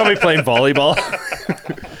 I'll be playing volleyball.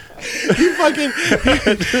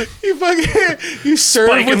 You serve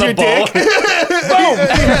Spike with in the your ball.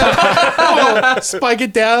 dick. Spike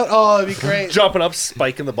it down. Oh, that'd be great. Jumping up,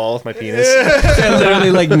 spiking the ball with my penis. And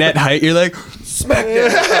literally like net height, you're like, smack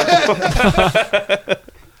it.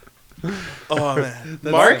 Oh man,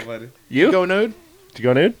 Mark, You? go nude. Did you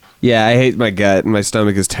go nude? Yeah, I hate my gut and my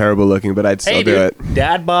stomach is terrible looking, but I'd still do it.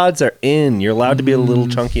 Dad bods are in. You're allowed to be a little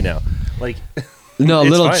chunky now. Like, No, a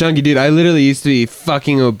It's little fine. chunky dude. I literally used to be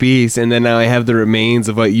fucking obese, and then now I have the remains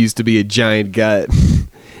of what used to be a giant gut.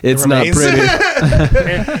 It's not remains?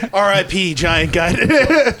 pretty. R.I.P. Giant gut.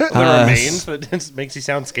 the remains, but it just makes you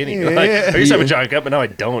sound skinny. Like, I used to have a giant gut, but now I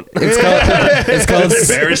don't. It's called It's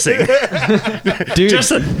embarrassing. dude.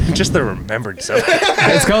 just the remembered stuff.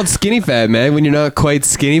 It's called skinny fat, man. When you're not quite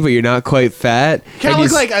skinny, but you're not quite fat. Kind and of you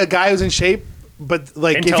look like a guy who's in shape, but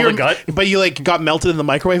like Until if you're, the gut? but you like got melted in the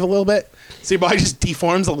microwave a little bit, so your body just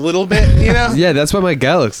deforms a little bit. You know? Yeah, that's what my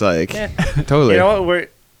gut looks like. Totally. You know what?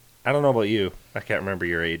 I don't know about you. I can't remember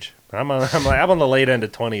your age. I'm on the late end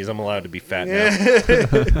of 20s. I'm allowed to be fat now.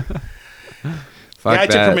 Fuck I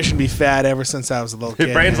took that. permission to be fat ever since I was a little His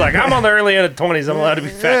kid. brain's like, I'm on the early end of 20s. I'm allowed to be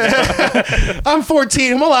fat now. I'm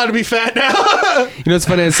 14. I'm allowed to be fat now. You know what's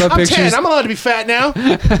funny? I saw I'm pictures. 10. I'm allowed to be fat now.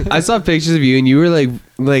 I saw pictures of you, and you were like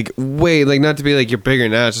way, like not to be like you're bigger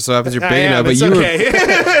now. It just so happens you're I bigger now, am. but It's you okay.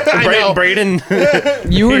 I know. Braydon,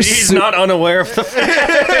 you were he's su- not unaware of the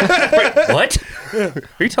fact. What? Are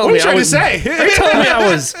you telling What are me you I trying to was? say? Are you telling me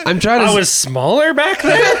I'm trying to. I was smaller back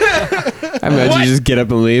then? I imagine you just get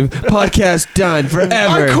up and leave. Podcast done I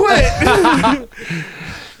forever, quit.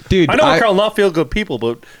 dude. I know Carl not feel good people,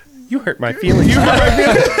 but you hurt my feelings.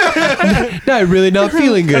 Not really not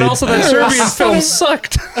feeling good. And also that Serbian film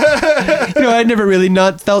sucked. You know, I never really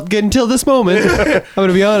not felt good until this moment. I'm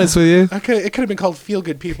gonna be honest with you. It could have been called Feel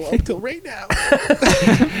Good People up till right now.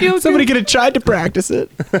 Somebody could have tried to practice it.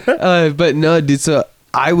 But no, dude. So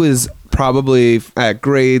I was probably at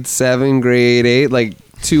grade 7, grade 8, like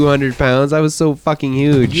 200 pounds. I was so fucking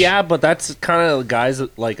huge. Yeah, but that's kind of guys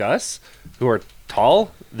like us who are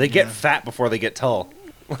tall. They get fat before they get tall.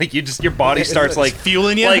 Like your body starts like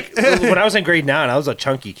fueling you. Like when I was in grade 9, I was a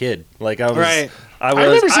chunky kid. Like I was. Right. I I've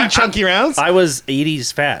never seen chunky rounds. I was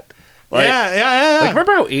 80s fat. Like, yeah. Like,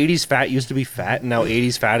 remember how 80s fat used to be fat, and now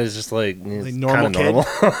 80s fat is just like normal kind of normal.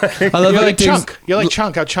 I love You're how like things- Chunk. You're like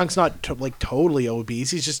Chunk. How Chunk's not like totally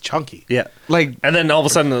obese. He's just chunky. Yeah. Like, And then all of a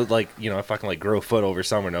sudden, like, I fucking like grew a foot over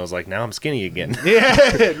summer, and I was like, now I'm skinny again. Yeah.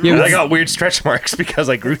 yeah, And I got weird stretch marks because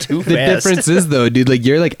I grew too the fast. difference is though, dude, like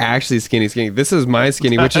you're like actually skinny. This is my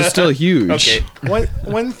skinny, which is still huge. Okay.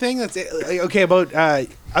 One thing that's like, okay about. I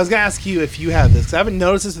was gonna ask you if you have this. 'Cause I haven't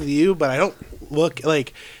noticed this with you, but I don't look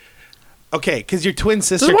like. Okay, because your twin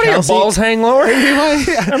sister Does one of your Kelsey. balls hang lower? I've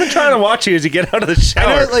been trying to watch you as you get out of the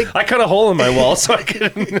shower. I cut a hole in my wall so I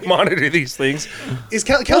can monitor these things. Is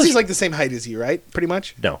Kelsey's like the same height as you, right? Pretty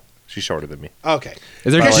much. No, she's shorter than me. Okay.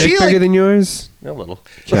 Is her Because dick she, bigger like- than yours? A little.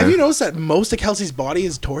 But have you noticed that most of Kelsey's body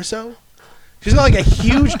is torso? She's got like a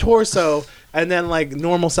huge torso and then like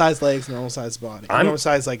normal sized legs, normal sized body, normal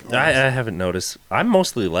sized like. I haven't noticed. I'm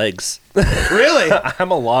mostly legs. Really?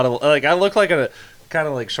 I'm a lot of like. I look like a kind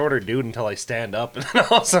of like shorter dude until I stand up, and then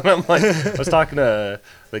all of a sudden I'm like. I was talking to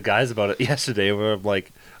the guys about it yesterday, where I'm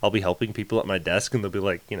like, I'll be helping people at my desk, and they'll be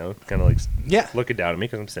like, kind of like looking down at me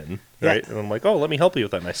because I'm sitting, right? And I'm like, oh, let me help you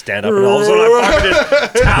with that. And I stand up, and all of a sudden I fucking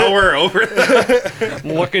just tower over them.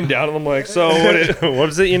 I'm looking down, and I'm like, so what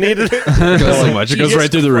is it you needed? So much. It goes right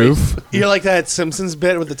through the roof. You're like that Simpsons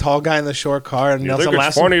bit with the tall guy in the short car, and You Nelson think it's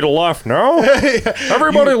laughs. funny to laugh now?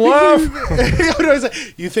 Everybody laugh.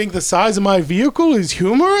 You think the size of my vehicle is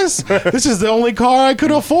humorous? This is the only car I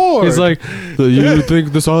could afford. He's like, you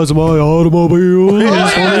think the size of my automobile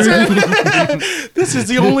is funny? This is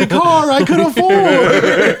the only car I could afford.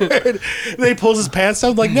 And then he pulls his pants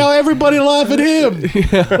down, like, now everybody laugh at him.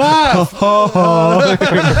 Laugh.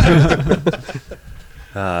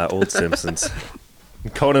 Old Simpsons.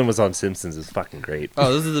 Conan was on Simpsons. Is fucking great.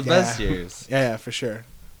 Oh, those are the best Yeah. years. Yeah, for sure.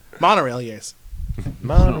 Monorail years.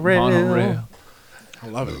 Monorail. I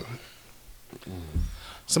love it.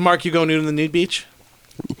 So, Mark, you go nude on the nude beach?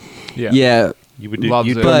 Yeah, You would do Loves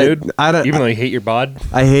you'd it. go but nude, I don't. even though you hate your bod.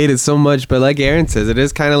 I hate it so much, but like Aaron says, it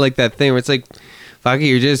is kind of like that thing where it's like, fuck it,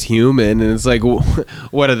 you're just human, and it's like,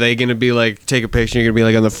 what are they gonna be like? Take a picture, you're gonna be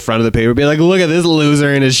like on the front of the paper, be like, look at this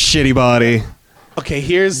loser in his shitty body. Okay,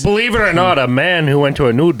 here's... Believe it or not, a man who went to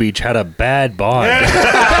a nude beach had a bad bod.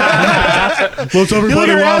 Let's You look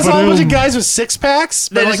everybody around, laugh it's a whole at bunch of him. guys with six packs,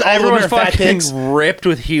 but Like like all of them everyone's are fat fucking pigs. ripped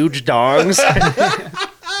with huge dongs.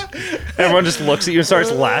 Everyone just looks at you and starts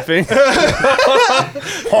laughing. Calls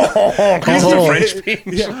the French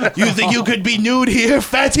beach. You think you could be nude here,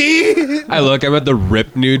 fatty? I'm at the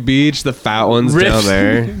Rip Nude Beach, the fat ones down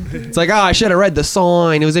there. It's like, I should have read the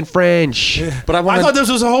sign. It was in French. But I I want thought this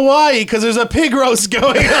was Hawaii because there's a pig roast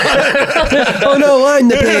going on. oh no, I'm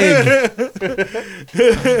the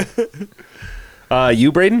pig.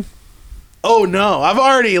 You, Breydon? Oh no, I've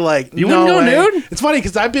already like You no wouldn't go way. nude? It's funny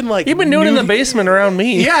because I've been like You've been nude in the basement around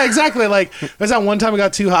me. Yeah, exactly. Like there's that one time I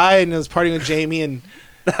got too high and I was partying with Jamie and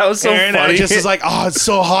That was so Aaron, and funny. I just was like, oh, it's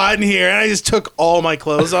so hot in here, and I just took all my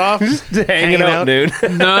clothes off, hanging out, dude.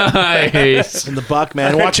 Nice. in the buck,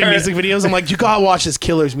 man, watching music videos. I'm like, you gotta watch this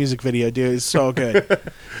Killer's music video, dude. It's so good.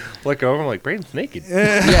 Look over, I'm like, Braden's naked.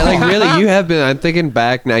 Yeah, like really, you have been. I'm thinking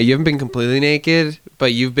back now. You haven't been completely naked,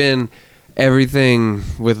 but you've been everything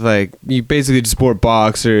with like you basically just wore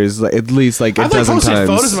boxers like, at least like a I've like dozen posted times.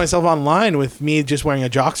 photos of myself online with me just wearing a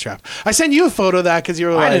jockstrap. I sent you a photo of that because you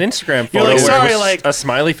were I like, had an Instagram photo You're like, where sorry, it was like a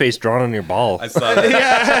smiley face drawn on your ball. I saw that.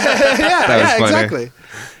 yeah, was funny. exactly.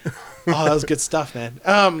 Oh, that was good stuff, man.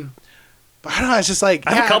 But I don't know. It's just like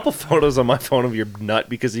I have a couple photos on my phone of your nut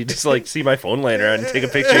because you just like see my phone laying around and take a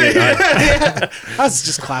picture of your nut. That's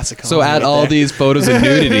just classic. So comedy add right all there. these photos of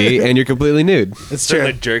nudity, and you're completely nude. It's Start true.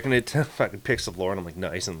 like jerking it to fucking pics of Lauren. I'm like,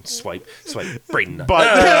 nice, and swipe, Braden nut. But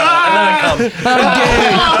And then I come.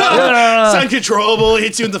 it's uncontrollable.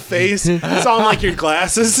 Hits you in the face. It's on like your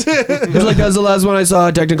glasses. He's like, that's the last one I saw.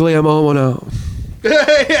 Technically, I'm on one now.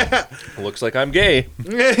 yeah. Looks like I'm gay.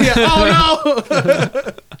 Yeah. Oh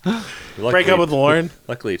no. Break up with Lauren.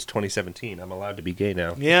 Luckily, it's 2017. I'm allowed to be gay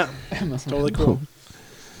now. Yeah. Totally cool.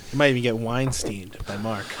 You might even get Weinsteined by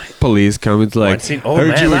Mark. Police come. It's like, Oh, heard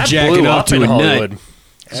man, you were that jacking blew off up to in a Hollywood. nut.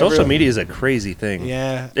 Social Everyone- media is a crazy thing.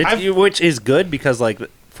 Yeah. Which is good because, like,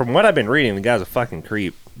 from what I've been reading, the guy's a fucking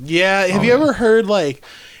creep. Yeah. Have you ever heard like?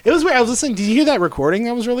 It was weird. I was listening. Did you hear that recording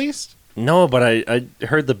that was released? No, but I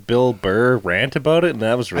heard the Bill Burr rant about it, and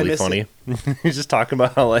that was really missed funny. He's just talking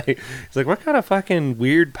about how, like, he's like, what kind of fucking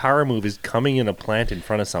weird power move is coming in a plant in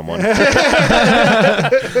front of someone?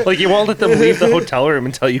 Like, you won't let them leave the hotel room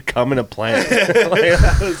until you come in a plant.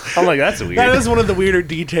 Like, I'm like, that's weird. That is one of the weirder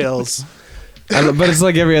details. But it's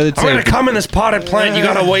like every other I'm gonna tape. come in this potted plant. You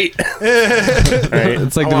gotta wait. Right.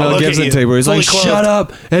 It's like the wanna Mel look at Gibson you. tape where he's like, Fully "Shut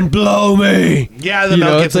up and blow me." Yeah, the You Mel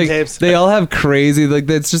know, it's Gibson like tapes. they all have crazy. Like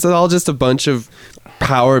it's just all just a bunch of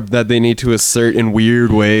power that they need to assert in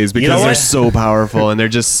weird ways because know they're what? so powerful and they're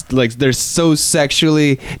just like they're so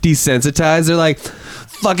sexually desensitized. They're like,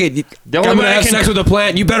 "Fuck it, The I'm only gonna way I have can- sex with a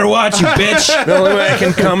plant. You better watch, you bitch." The only way I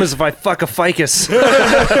can come is if I fuck a ficus.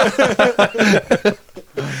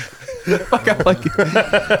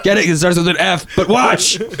 Get it? It starts with an F, but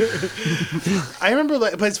watch. I remember,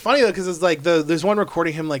 like, but it's funny though because it's like there's one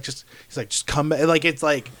recording him like he's like just come back, like it's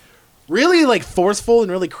like really like forceful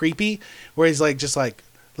and really creepy where he's like just like,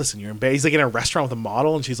 listen, you're embarrassed. He's like in a restaurant with a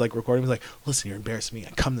model and she's like recording. He's like, listen, you're embarrassing me.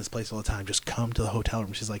 I come to this place all the time. Just come to the hotel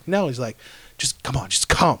room. She's like, no. He's like, just come on, just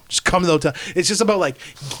come to the hotel. It's just about like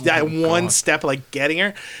that one step, like getting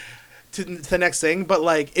her to the next thing. But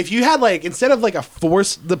like if you had like instead of like a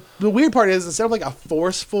force, the weird part is instead of like a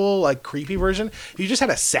forceful like creepy version, if you just had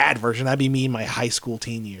a sad version, that'd be me in my high school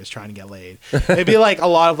teen years trying to get laid. It'd be like a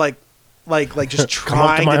lot of like just Come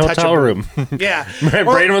up to trying my to touch hotel a room. Yeah.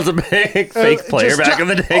 Breydon was a big fake player back in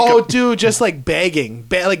the day. Oh, dude, just like begging,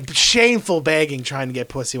 like shameful begging, trying to get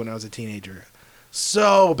pussy when I was a teenager,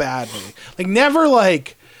 so badly. Like never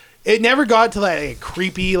like. It never got to that like,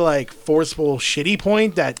 creepy, like forceful, shitty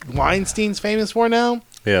point that Weinstein's famous for now.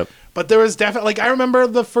 Yep. But there was definitely like I remember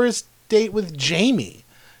the first date with Jamie.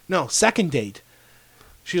 No, second date.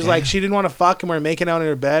 She was like she didn't want to fuck and we were making out in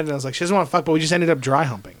her bed and I was like she doesn't want to fuck but we just ended up dry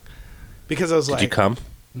humping because I was like Did you come?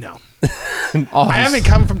 No. Oh, I haven't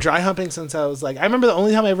come from dry humping since I was like I remember the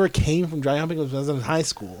only time I ever came from dry humping was when I was in high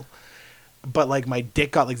school. But like my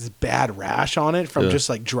dick got like this bad rash on it from just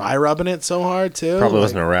like dry rubbing it so hard too. Probably like,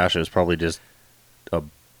 wasn't a rash. It was probably just a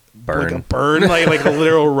burn. like a burn, like a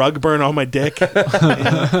literal rug burn on my dick.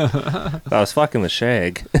 I was fucking the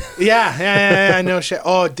shag. Yeah, I know shit.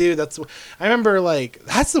 Oh, dude, I remember like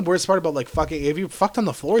that's the worst part about like fucking. If you fucked on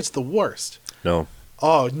the floor, it's the worst. No,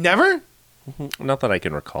 Oh, never. not that I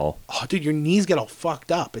can recall. Oh, dude, your knees get all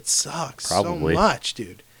fucked up. It sucks Probably. so much,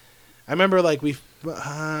 dude. I remember like me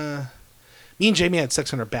and Jamie had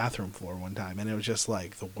sex on our bathroom floor one time, and it was just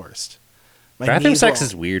like the worst. My Bathroom knees sex were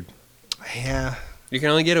is weird. yeah. You can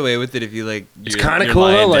only get away with it if you like. It's you're- kinda you're cool,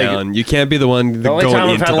 lying though, like- down. You can't be the one only time going I've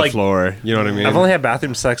into had, the like- floor. You know what I mean? I've only had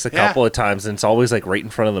bathroom sex a Yeah. couple of times, and it's always like right in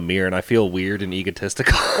front of the mirror, and I feel weird and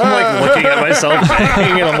egotistical. I'm like looking at myself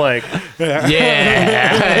banging, and I'm like,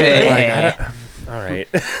 yeah. all right,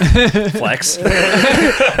 flex.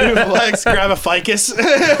 Legs, grab a ficus.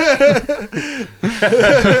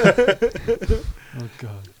 Oh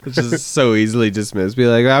god. It's just so easily dismissed. Be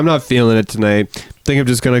like, I'm not feeling it tonight. Think I'm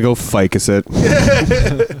just gonna go ficus it.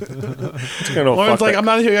 It's gonna Lauren's fuck like, that- I'm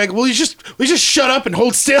not here. Like, will you just shut up and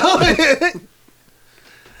hold still?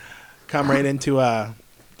 Come right into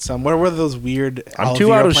some. Where were those weird? I'm aloe too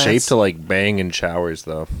vera out of plants? shape to like bang in showers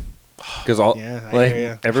though, because all Yeah, I like hear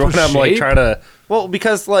ya. everyone Out I'm of like shape? trying to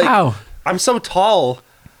because like Ow. I'm so tall.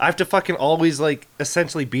 I have to fucking always like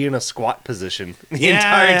essentially be in a squat position the Yeah,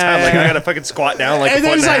 entire yeah, time. Like yeah. I gotta fucking squat down like a And foot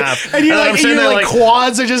there's and a like, half. and you're then I'm like, sitting your there like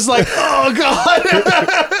quads are just like, oh god.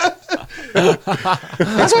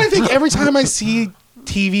 That's why I think every time I see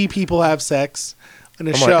TV people have sex in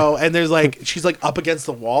a like- show, and there's like she's like up against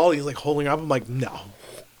the wall, and he's like holding her up. I'm like, no.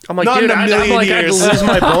 I'm like, Not dude, in a I'm million like, I'd years. lose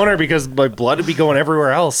my boner because my blood would be going everywhere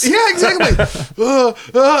else. Yeah, exactly.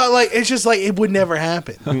 Like it's just like it would never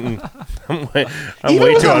happen. I'm way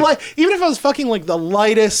Even too. even if I was fucking like the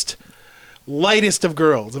lightest of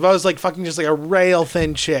girls, if I was like fucking just like a rail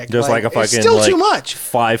thin chick, Just like a it's fucking, still like, too much.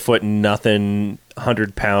 5 foot nothing,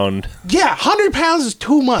 100-pound. Yeah, 100 pounds is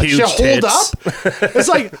too much Huge to hold tits. up. It's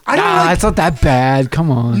like I don't Nah, like. it's not that bad. Come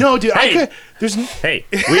on. No, dude, I Hey. could. There's Hey,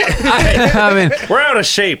 I mean, we're out of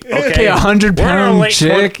shape. Okay, okay, a We're in 100-pound late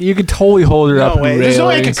chick, you could totally hold her up. no way. and There's no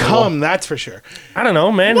way I rail could against the wall. come. That's for sure. I don't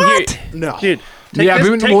know, man. What? Here- No. dude. Take Yeah, this,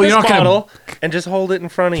 but- take well, this you're not gonna- bottle and just hold it in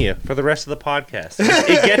front of you for the rest of the podcast. It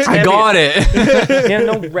gets I heavy. got it. Yeah,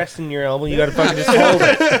 no rest in your elbow. You gotta fucking just hold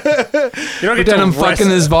it. You don't get But then to I'm rest. fucking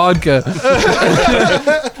this vodka.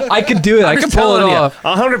 I could do it. I could pull it off.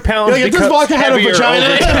 100 pounds. Like, if this becomes vodka had a heavier vagina.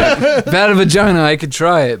 over time. If I had a vagina, I could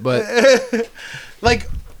try it, but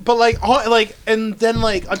And then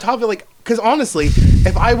like on top of it, like, because honestly,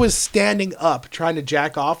 if I was standing up trying to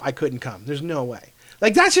jack off, I couldn't come. There's no way.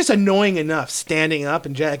 Like that's just annoying enough. Standing up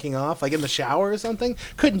and jacking off, like in the shower or something,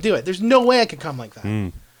 couldn't do it. There's no way I could come like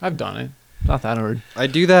that. I've done it. Not that hard. I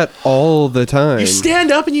do that all the time. You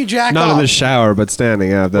stand up and you jack Not off. in the shower, but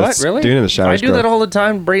standing up. That's What, really? Doing it in the shower. I do that all the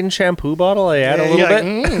time. Breydon shampoo bottle. I add a little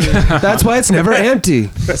bit. That's why it's never empty.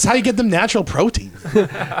 That's how you get them natural protein.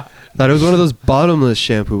 Thought it was one of those bottomless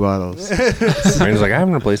shampoo bottles. Breydon's like, I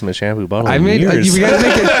haven't replaced my shampoo bottle I in made years. you guys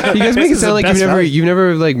make it. You guys make This it is sound the like best value. you've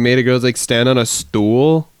never like made a girl's like stand on a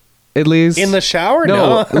stool. At least in the shower?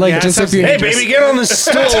 no, like Yeah, just it if you Hey, baby, get on the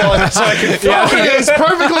stool so I can fuck you. It's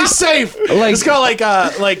perfectly safe. Like- It's got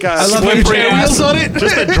love how you training wheels on it.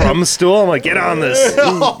 Just a drum stool. I'm like, get on this.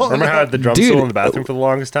 Remember how I had the drum Dude. stool in the bathroom for the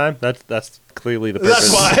longest time? That's clearly the purpose.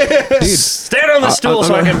 That's why. dude, Stand on the stool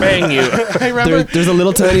so I can bang you. I remember. there's a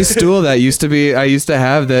little tiny stool that used to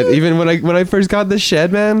have that even when I first got the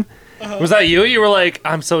shed, man. Was that you? You were like,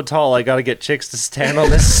 I'm so tall, I gotta get chicks to stand on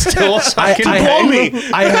this stool so I can blow me.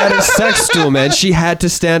 I had a sex stool, man. She had to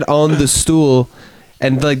stand on the stool,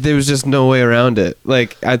 and like there was just no way around it.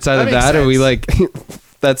 Like outside That of makes that, and we sense. like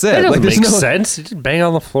that's it. That Like doesn't there's make no sense. You just bang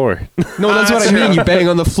on the floor. no. That's what I mean. You bang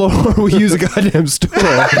on the floor. We use a goddamn stool.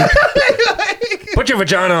 Put your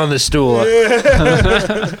vagina on this stool.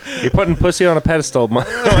 You're putting pussy on a pedestal.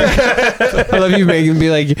 I love you making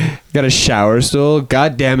me like got a shower stool.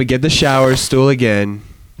 God damn it, get the shower stool again.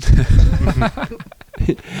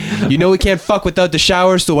 You know we can't fuck without the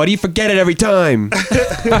shower stool. Why do you forget it every time?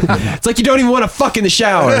 It's like you don't even want to fuck in the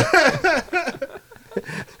shower.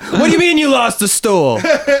 What do you mean you lost the stool?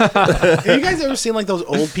 Have you guys ever seen like those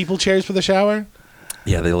old people chairs for the shower?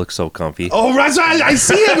 Yeah, they look so comfy. Oh, that's right. I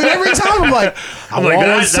see it, but every time I'm like, I want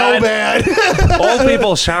one so bad. Old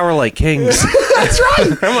people shower like kings. That's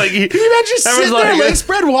right. I'm like, Can you imagine sitting there, leg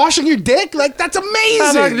spread, washing your dick? Like, that's I'm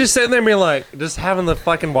amazing. not just sitting there and be like, just having the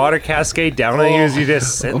fucking water cascade down on you as you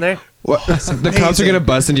just sitting there. What? The cops are gonna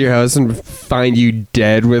bust into your house and find you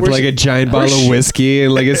dead with like a giant bottle of whiskey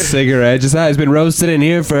and like a cigarette. Just it's been roasted in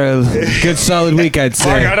here for a good solid week, I'd Mark,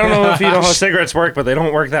 say. I don't know if you know how cigarettes work, but they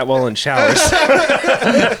don't work that well in showers.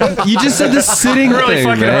 You just said the sitting Really thing,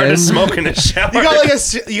 fucking man. hard to smoke in a shower.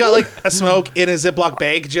 You got like a smoke in a Ziploc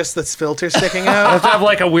bag, just the filter sticking I out. have to have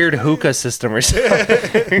like a weird hookah system or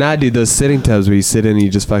something. Nah, dude, those sitting tubs where you sit in and you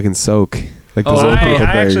just fucking soak. Like those old I people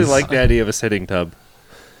actually bags. like the idea of a sitting tub.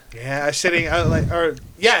 Yeah, sitting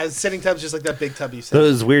sitting tubs, just like that big tub you said.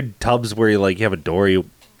 Those weird tubs where you have a door, you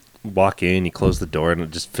walk in, you close the door, and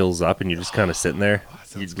it just fills up, and you're just kind of sitting there.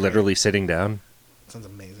 You're literally sitting down. Sounds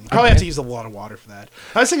amazing. Probably have to use a lot of water for that.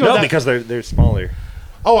 I was thinking No, about that. because they're smaller.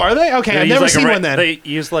 Oh, are they? Okay, I've They use never like seen one then. They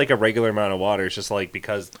use like a regular amount of water. It's just like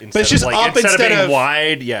because instead it's just of up instead of instead being of-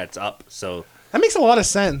 wide, yeah, it's up. So That makes a lot of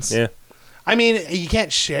sense. yeah, I mean, you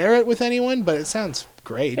can't share it with anyone, but it sounds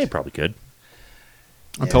great. they probably could.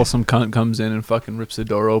 Until some cunt comes in and fucking rips the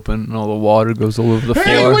door open and all the water goes all over the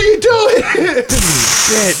Hey, floor. what are you doing?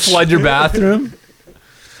 Flood your bathroom.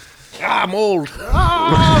 I'm old.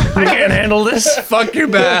 I can't handle this. Fuck your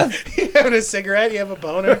bath. You having a cigarette? You have a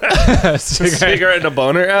boner? Cigarette and a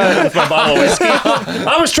boner. With my bottle of whiskey.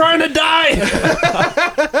 I was trying to die.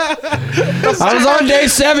 I was on day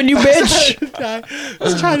 7, you bitch. I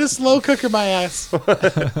was trying to slow cooker my ass.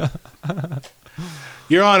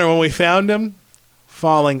 Your Honor, when we found him,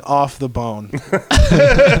 falling off the bone.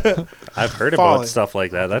 I've heard Falling. about stuff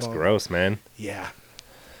like that. That's gross, man. Yeah.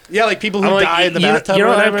 Yeah, like people who I'm like, die in the you bathtub know, or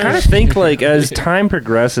I whatever. kind of think like as time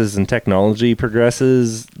progresses and technology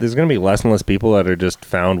progresses, there's going to be less and less people that are just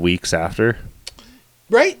found weeks after.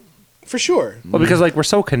 Right? For sure. Well, because like we're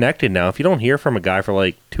so connected now. If you don't hear from a guy for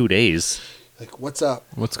like 2 days, Like, what's up?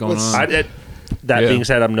 What's going What's- on? that Yeah. being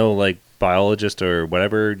said, I'm no like biologist or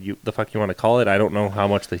whatever the fuck you want to call it. I don't know how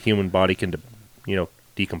much the human body can,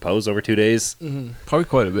 decompose over 2 days. Probably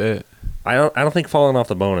quite a bit. I don't think falling off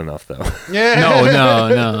the bone enough though. Yeah. No,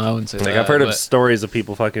 I wouldn't say that. Like I've heard of but- stories of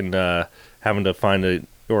people fucking having to find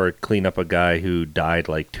or clean up a guy who died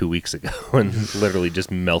like 2 weeks ago and literally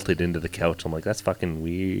just melted into the couch. I'm like, that's fucking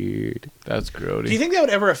weird. That's grody. Do you think that would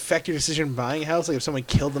ever affect your decision in buying a house? Like if someone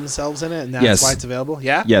killed themselves in it and that's Yes. why it's available?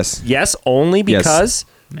 Yeah? Yes. Yes, only Yes. because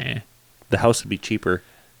Nah. the house would be cheaper,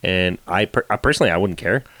 and I personally I wouldn't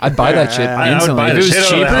care. I'd buy that shit I I would instantly. buy If the it was shit out of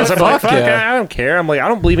the cheaper, house. I'm like, fuck fuck, yeah. I don't care. I'm like, I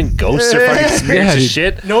don't believe in ghosts or fucking spirits Yeah, and dude.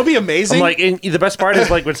 shit. No, it'd be amazing. I'm like, and the best part is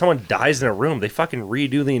like when someone dies in a room, they fucking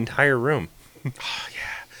redo the entire room.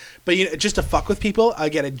 but just to fuck with people, I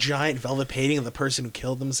get a giant velvet painting of the person who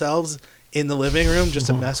killed themselves in the living room just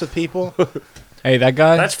to mess with people. Hey, that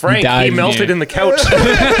guy. That's Frank. died He in melted here. in the couch.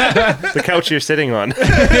 The couch you're sitting on.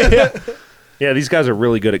 Yeah, these guys are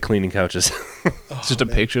really good at cleaning couches. It's just a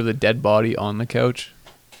picture of the dead body on the couch,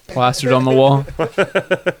 plastered on the wall.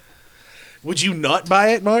 Would you not buy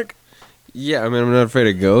it, Mark? Yeah, I mean, I'm not afraid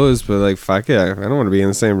of ghosts, but like, fuck it, I don't want to be in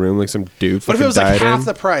the same room like some dude. What if it was like died half in.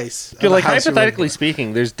 the price? Dude, like hypothetically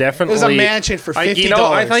speaking, there's definitely There's a mansion for $50.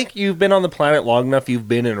 I think you've been on the planet long enough. You've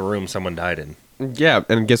been in a room someone died in. Yeah,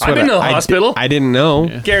 and guess I've what? been to the hospital. I didn't know.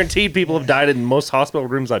 Yeah. Guaranteed, people have died in most hospital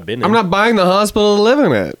rooms I've been in. I'm not buying the hospital to live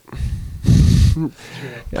in it.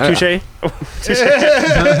 Touche.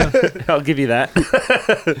 I'll give you that.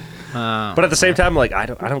 But at the same time, like I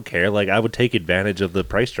don't care. Like I would take advantage of the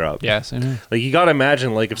price drop. Yeah, same here. Like you gotta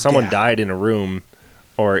imagine, like if someone Yeah. died in a room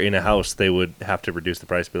or in a house, they would have to reduce the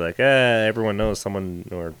price. Be like, everyone knows someone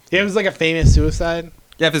or Yeah, it was like a famous suicide.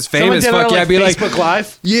 Yeah, if it's Someone famous, did fuck it on, yeah, I'd be like, Facebook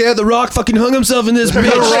Live. yeah, The Rock fucking hung himself in this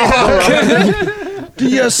bitch. Do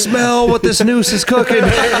you smell what this noose is cooking?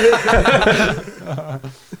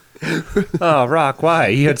 oh, Rock, why?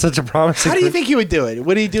 You had such a promising. How do you think he would do it?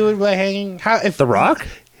 Would he do it by hanging? How if The Rock?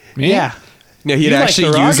 Me? Yeah, No, he'd You like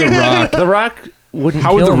actually The Rock? use a rock. The Rock wouldn't.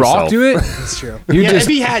 How would kill The Rock himself. do it? that's true. You Yeah, just-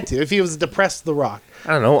 if he had to, if he was depressed, The Rock.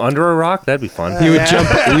 I don't know. Under a rock, that'd be fun. He would jump.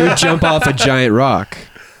 He would jump off a giant rock,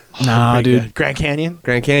 Nah, dude. Grand Canyon.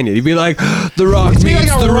 Grand Canyon. He'd be like, The Rock He'd meets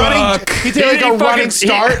like The a running. Rock. He'd take like a running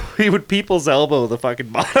start. He would people's elbow the fucking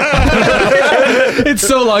bottom. It's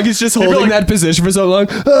so long. He's just holding that position for so long.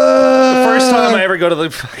 The first time I ever go to the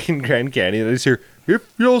fucking Grand Canyon, I just hear, if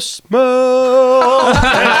you'll smell. And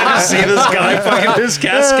I just see this guy fucking his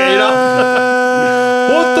cascade up.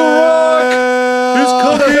 What the rock is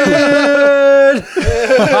cooking?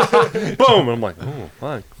 Boom. I'm like, oh,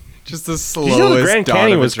 fuck. Just the Did slowest. you know the Grand dot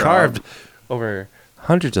Canyon of a was drop. carved over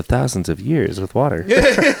hundreds of thousands of years with water?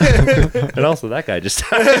 And also that guy just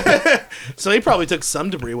died. So he probably took some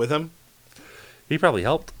debris with him. He probably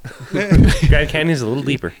helped. Grand Canyon's a little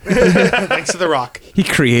deeper. Thanks to The Rock. He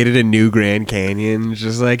created a new Grand Canyon,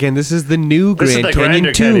 just like, and this is the new This is Grand the Canyon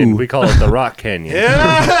Grander 2. Canyon. We call it the Rock Canyon.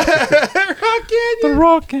 Rock Canyon. The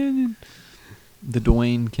Rock Canyon. The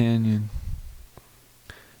Dwayne Canyon.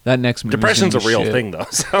 That next movie. Depression's a real thing, though.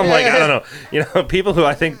 So I'm like, I don't know. You know, people who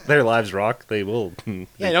I think their lives rock, they will. Yeah,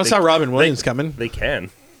 you don't saw Robin Williams coming. They can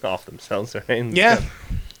off themselves, right? And Yeah.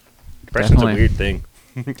 Depression's Definitely. a weird thing.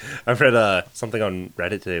 I've read something on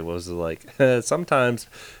Reddit today was like sometimes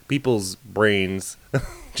people's brains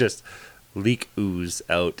just leak ooze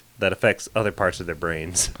out that affects other parts of their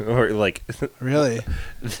brains or like Really?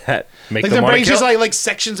 that make Like them the want brains to just kill. like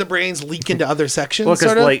sections of brains leak into other sections. Well, because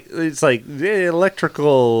sort of? like it's like the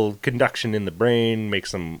electrical conduction in the brain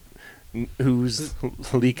makes them ooze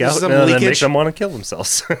leak There's out some and then leakage? makes them want to kill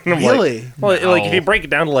themselves. And I'm Really? like, well, like if No. you break it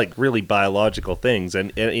down to like really biological things,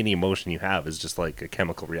 and any emotion you have is just like a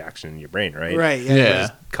chemical reaction in your brain, right? right. Yeah. Yeah.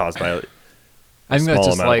 Caused by a I think that's small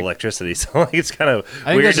just amount like. of electricity. So like it's kind of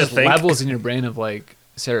I think weird that's to just think. levels in your brain of like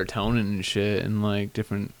serotonin and shit, and like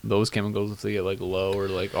different those chemicals if they get like low or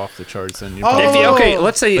like off the charts, then you're Oh. probably, If you- okay,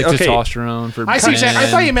 let's say like okay. testosterone for. I see. What you're saying. I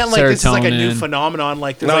thought you meant like this is like a new serotonin. phenomenon.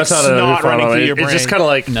 Like there's No, like it's not a new snot running phenomenon. through your brain. It's just kind of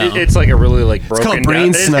like No. it's like a really like broken called down. brain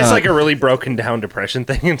It's snot. like a really broken down depression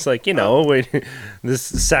thing. It's like wait, this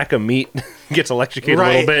sack of meat gets electrocuted a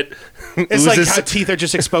Right. little bit. It's like oozes. how teeth are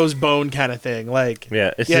just exposed bone kind of thing. Like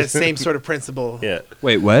Yeah, it's yeah, just- same sort of principle. Yeah,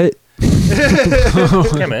 Wait, what?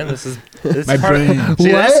 yeah, man. This is My part of- brain.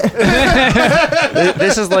 See,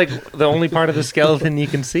 this is like the only part of the skeleton you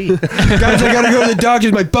can see. Guys, I gotta go to the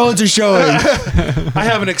doctors. My bones are showing. I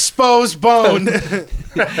have an exposed bone.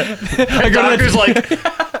 The doctor's like,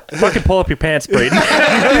 fucking pull up your pants, Breydon. Doc,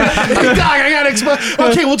 I got exposed.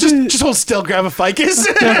 Okay, well just hold still. Grab a ficus.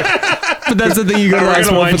 But that's the thing you gotta We're last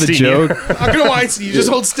gonna one for the Weinstein you. joke. I'm gonna Weinstein you. Just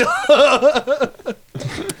hold still.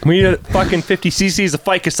 We need fucking 50 cc's of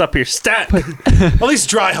ficus up here. Stat. At least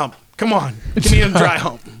dry hump. Come on, give me a dry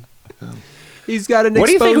hump. He's got an What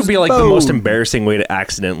do you think would be like the most bone. embarrassing way to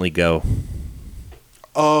accidentally go?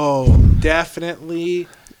 Oh, definitely.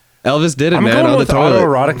 Elvis did it, I'm man, going on the with toilet.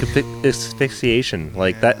 autoerotic asphyxiation.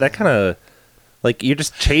 Like that kind of, like you're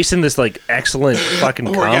just chasing this like excellent fucking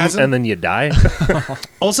cum, Orgasm? and then you die.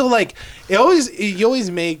 Also, like you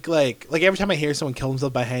always make like every time I hear someone kill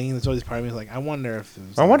themselves by hanging, there's always part of me like I wonder if it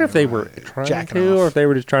was, I wonder if they were trying jacking to, off. or if they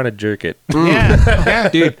were just trying to jerk it. yeah.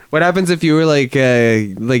 Dude, what happens if you were like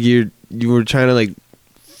you were trying to like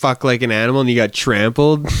fuck like an animal and you got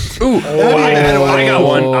trampled? I got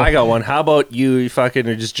one. I got one. How about you fucking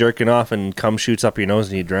are just jerking off and cum shoots up your nose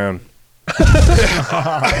and you drown?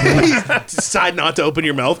 Decide not to open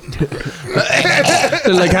your mouth.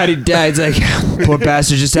 They're like, how'd he die? It's like, poor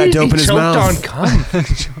bastard just had to open his choked mouth. on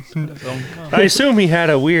cum. I assume he had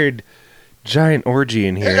a weird giant orgy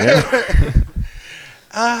in here.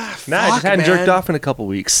 Nah, I just hadn't jerked off in a couple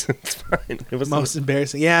weeks. It's fine. It was Most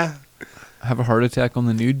embarrassing. Yeah. have a heart attack on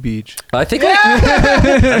the nude beach. I think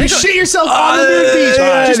You shit yourself on the nude beach,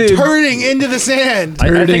 just dude. turning into the sand.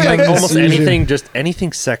 I think like Turning almost seizure. anything, just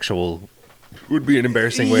anything sexual would be an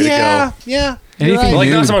embarrassing way to go. Yeah. Anything Like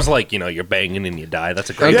nude. not so much like, you're banging and you die. That's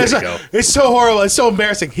a great Yeah, way it's, to go. it's so horrible. It's so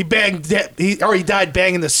embarrassing. He died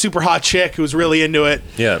banging the super hot chick who was really into it.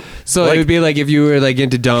 Yeah. So Like, it would be like if you were like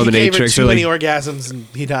into He gave her dominatrix too or like many orgasms and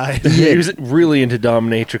he died. he was really into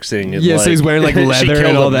dominatrixing. And Yeah, so he's wearing, like, she leather killed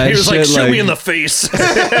and all him. that He was like, shit, shoot me like- in the face.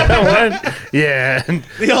 What? Yeah.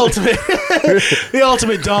 The ultimate, the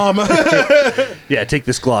ultimate dom. Yeah, take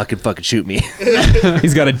this Glock and fucking shoot me.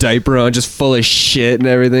 he's got a diaper on, just full of shit and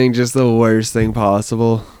everything, just the worst thing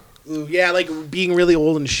possible. Ooh, yeah, like being really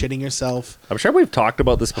old and shitting yourself. I'm sure we've talked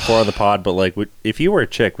about this before on the pod, but like, if you were a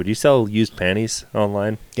chick, would you sell used panties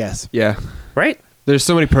online? Yes. Yeah. Right? There's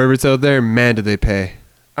so many perverts out there, man, do they pay.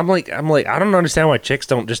 I'm like, I don't understand why chicks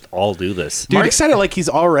don't just all do this. Mark said it like he's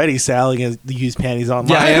already selling the used panties online.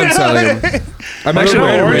 Yeah, I am selling them. I'm I actually don't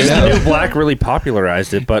wearing know, them right Orange now. the New Black really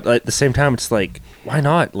popularized it, but at the same time, it's like, why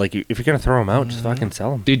not? Like, if you're gonna throw them out, just fucking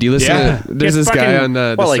sell them. Dude, do you listen Yeah. to, there's this guy on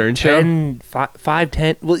the Stern show. 10.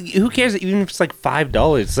 Well, who cares? Even if it's like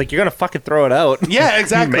 $5, it's like you're gonna fucking throw it out. Yeah,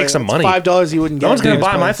 exactly. Make some It's money. $5 you wouldn't get. No one's gonna in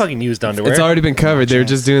buy my Express. fucking used underwear. It's already been covered. They were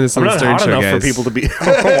just doing this I'm on the not Stern hot show, enough guys. for people to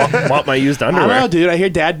be want my used I don't underwear. know, dude. I hear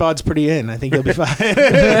dad bod's pretty in. I think you'll be fine.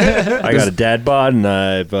 I got a dad bod, and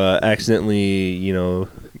I've accidentally,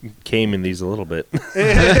 came in these a little bit.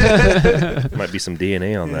 Might be some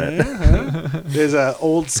DNA on that. There's a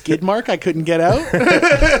old skid mark I couldn't get out.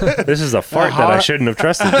 This is a fart that I shouldn't have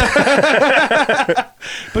trusted.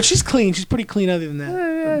 But she's clean. She's pretty clean other than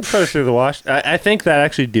that. Put it through the wash. I think that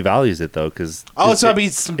actually devalues it though, because Oh, it's gotta be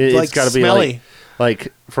like gotta smelly. be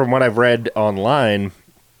like from what I've read online,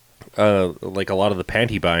 like a lot of the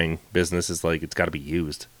panty buying business is like it's got to be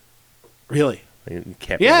used. Really? It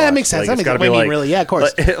can't be Yeah, that washed. makes sense. Like, That it's makes gotta sense. be I mean, really, yeah, of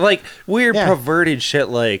course. Like weird Yeah. perverted shit.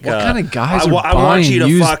 Like What kind of guys are I want you to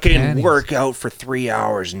buying used fucking panties? work out for 3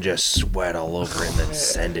 hours and just sweat all over and then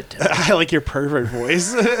send it to me. I like your pervert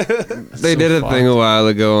voice. They did a thing a while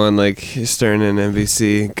ago on like Stern and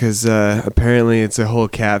NBC because apparently it's a whole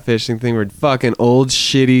catfishing thing where fucking old,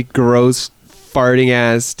 shitty, gross, farting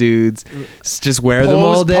ass dudes just wear them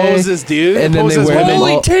all day. Poses, dude. And then they Poses wear well. them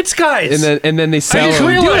Holy all- tits, guys! And then they I sell just them.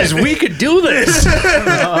 realized we could do this.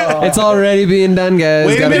 It's already being done, guys.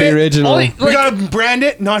 Wait a Gotta be minute. original. We gotta brand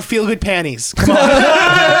it, not feel good panties. Come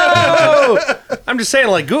on. I'm just saying,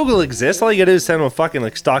 like Google exists. All you gotta do is send them a fucking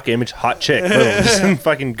like stock image, hot chick. Boom. Just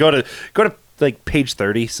fucking go to like page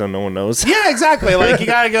 30, so no one knows. Yeah, exactly. Like you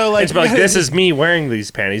gotta go like It's like this is me wearing these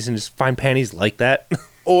panties, and just find panties like that.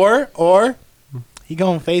 or you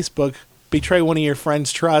go on Facebook, betray one of your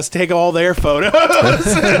friends' trust, take all their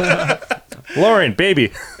photos. Lauren,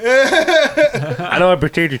 baby. I know I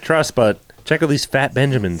betrayed your trust, but check out these fat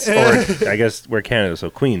Benjamins. Or I guess we're Canada, so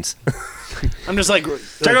Queens. I'm just like,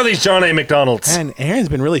 Check out these John A. McDonald's. man, Aaron's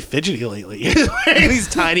been really fidgety lately. He's wearing these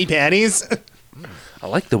tiny panties. I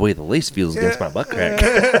like the way the lace feels against my butt crack.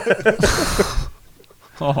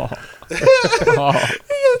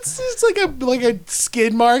 It's just like a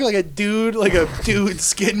skid mark, like a dude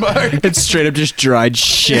skid mark. It's straight up just dried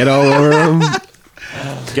shit all over them.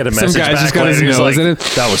 Get a Some message guy's back just got his later, he's nose like, in it.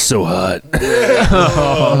 That was so hot.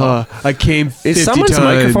 I came 50 Is someone's times.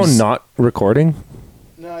 microphone not recording?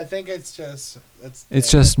 No, I think it's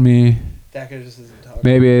just me. Decker just isn't talking.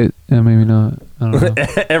 Maybe not. I don't know.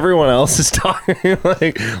 Everyone else is talking,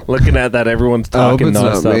 like looking at that. Everyone's I hope talking it's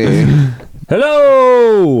not nonstop. me.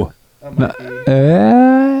 Hello. That might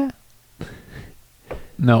be-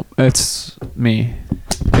 No, it's me.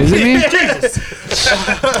 Is it me?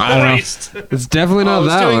 I don't know. It's definitely not Oh, it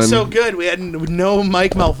was that doing one. so good. We had no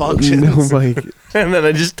mic malfunctions. No, like And then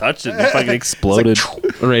I just touched it and it fucking exploded.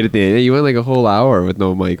 right at the end. You went like a whole hour with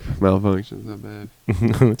no mic malfunctions. Not bad.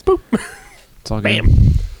 It's all good. Bam.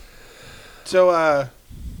 So,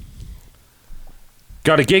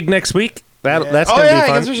 Got a gig next week. That's Oh, gonna yeah, I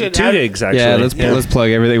be guess we fun. should 2 add- gigs actually. Yeah, let's plug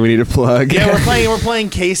everything we need to plug. yeah, we're playing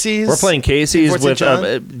Casey's. We're playing Casey's Fort with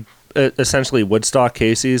St. essentially Woodstock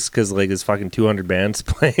Casey's because like there's fucking 200 bands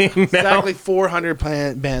playing now. exactly 400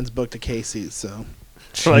 bands booked to Casey's. So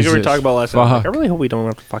Like we were Jesus. talking about last time. Like, I Fuck. really hope we don't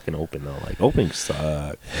have to fucking open though. Like opening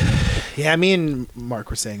suck. yeah, me and Mark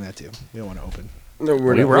were saying that too. We don't want to open. No,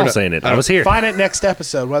 We were all saying it. I was here. Find it next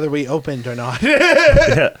episode whether we opened or not.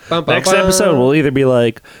 Yeah. Next episode we'll either be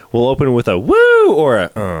like we'll open with a woo or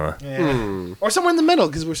a Yeah. Or somewhere in the middle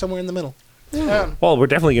because we're somewhere in the middle. Yeah, Well, we're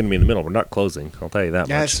definitely going to be in the middle. We're not closing. I'll tell you that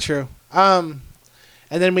yeah, much. that's true. And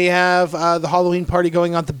then we have the Halloween party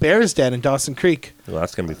going on at the Bears Den in Dawson Creek, Well,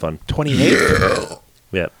 that's going to be fun. 28th.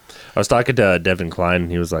 Yeah. I was talking to Devin Klein,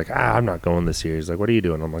 and he was like, I'm not going this year. He's like, what are you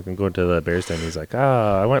doing? I'm like, I'm going to the Bears Den. He's like,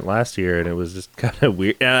 I went last year, and it was just kind of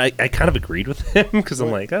weird. And I kind of agreed with him, because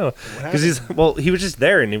I'm like, because he was just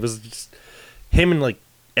there, and it was just him and, like,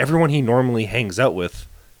 everyone he normally hangs out with,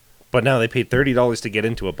 but now they paid $30 to get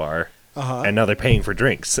into a bar, and now they're paying for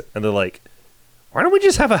drinks. And they're like, why don't we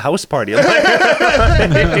just have a house party? I'm like,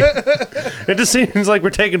 it just seems like we're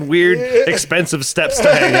taking weird, expensive steps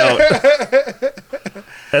to hang out.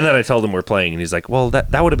 And then I told him we're playing, and he's like, well, that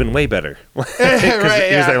would have been way better. Because he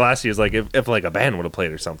was there last year. He was like, if like a band would have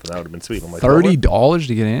played or something, that would have been sweet. I'm like, $30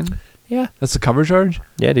 to get in? Yeah. That's the cover charge?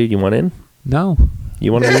 Yeah, dude, you want in? No.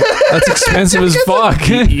 You want to? That's expensive as fuck.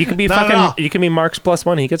 You can be you can be Mark's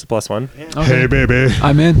 +1. He gets a +1. Yeah. Okay. Hey, baby.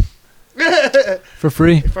 I'm in. For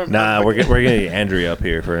free. Nah, we're gonna get Andrea up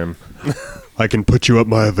here for him. I can put you up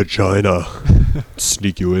my vagina.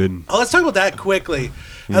 Sneak you in. Oh, let's talk about that quickly.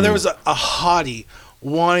 There was a hottie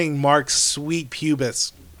wanting Mark's sweet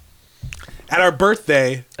pubis at our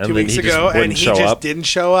birthday And 2 then weeks he just ago, and wouldn't he show just up. didn't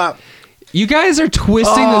show up. You guys are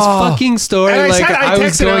twisting this fucking story And I like said- I I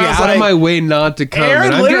was texted him, going I was out like, of my way not to come. and Aaron I'm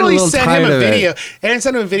getting a literally little sent tired him a of it. video. Aaron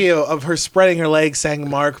sent him a video of her spreading her legs, saying,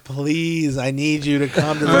 "Mark, please, I need you to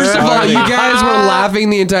come to the First of all, party." you guys were laughing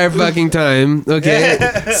the entire fucking time. Okay,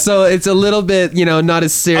 so it's a little bit, not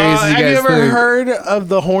as serious as you have guys you ever think. heard of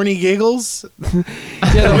the horny giggles? Yeah, the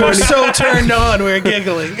We were horny- so turned on, we were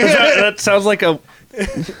giggling. That sounds like a.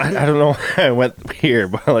 I don't know why I went here,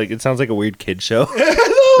 but like it sounds like a weird kid show.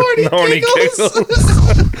 The horny giggles.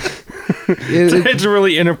 It's a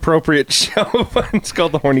really inappropriate show. It's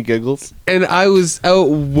called The Horny Giggles. And I was out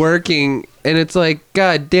working, and it's like,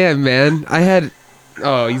 God damn, man, I had.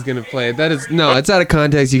 Oh, he's gonna play it. That is no, it's out of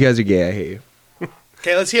context. You guys are gay. I hate you.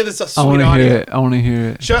 Okay, let's hear this I sweet want to audio. hear it. I want to hear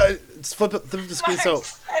it. Flip the screen. So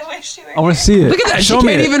I wish you were. I want to see it. Look at that. Show she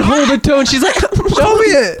me can't it. even hold a tone. She's like, show me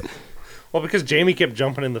it. Well, because Jamie kept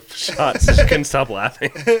jumping in the shots, so she couldn't stop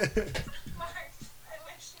laughing. Mark, I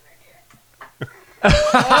wish you were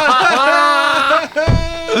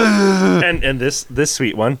here. And this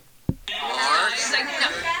sweet one.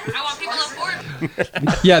 I want people on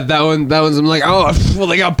board. Yeah, that one's. I'm like, oh, well,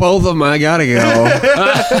 they got both of them. I gotta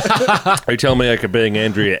go. Are you telling me I could bang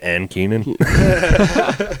Andrea and Keenan?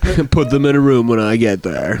 Put them in a room when I get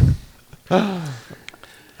there.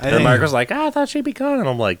 And Mark was like, I thought she'd be gone. And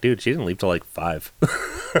I'm like, dude, she didn't leave till like 5.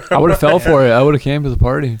 I would have fell for it. I would have came to the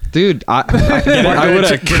party. Dude, I would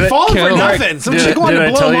have. falling for nothing. Some chick wanted Did to I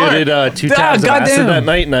blow tell you Mark. I did 2 tabs of acid goddamn. that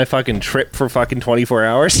night and I fucking tripped for fucking 24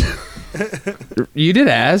 hours? You did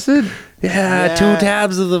acid? Yeah, 2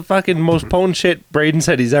 tabs of the fucking most potent shit Breydon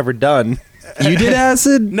said he's ever done. You did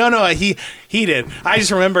acid? No, he did. I just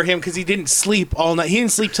remember him because he didn't sleep all night. He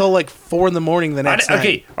didn't sleep till like 4 a.m. the next night.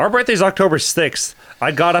 Okay, our birthday's October 6th.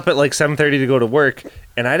 I got up at like 7:30 to go to work,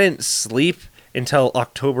 and I didn't sleep until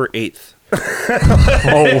October 8th.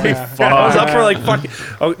 Holy fuck. I was up for like fucking.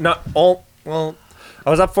 Oh, not all. Well, I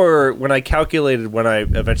was up for when I calculated when I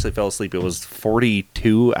eventually fell asleep. It was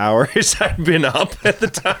 42 hours I'd been up at the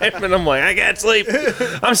time, and I'm like, I can't sleep.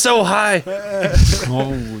 I'm so high.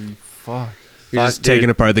 Holy fuck. You're just taking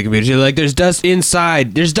apart the computer. You're like, there's dust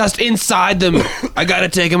inside. There's dust inside them. I gotta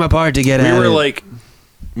take them apart to get We at were it. like,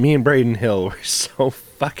 me and Breydon Hill were so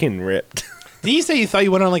fucking ripped. Did you say you thought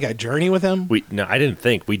you went on like a journey with him? No, I didn't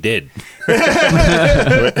think. We did.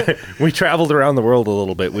 We traveled around the world a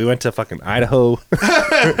little bit. We went to fucking Idaho.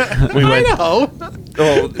 Idaho?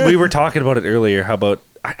 Well, we were talking about it earlier. How about,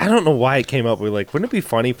 I don't know why it came up. We were like, wouldn't it be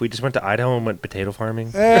funny if we just went to Idaho and went potato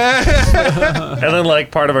farming? And then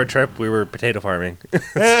like part of our trip, we were potato farming.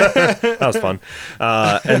 That was fun.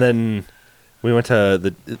 And then we went to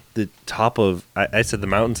the top of, I said the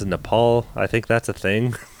mountains in Nepal. I think that's a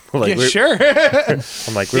thing. Like, Yeah, sure.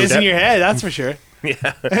 I'm like, It's in your head, that's for sure.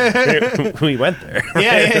 yeah, we went there.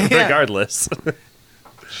 Yeah. Regardless,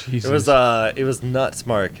 Jesus. it was nuts.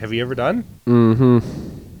 Mark, have you ever done? Mm-hmm.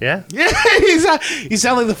 Yeah. Yeah, you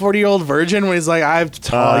sound like the 40-year-old virgin when he's like,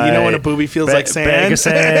 you know when a booby feels like sand? Bag of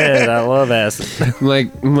sand. I love acid.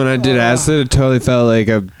 Like, when I did acid, it totally felt like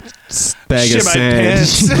a bag Shit of my sand.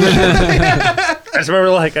 pants. I just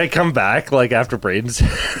remember like I come back like after Braden's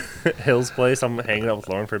Hill's place. I'm hanging out with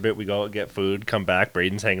Lauren for a bit. We go out, get food, come back.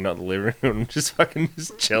 Braden's hanging out in the living room, just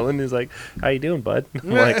chilling. He's like, "How you doing, bud?"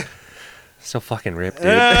 I'm like, "So fucking ripped,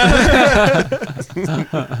 dude."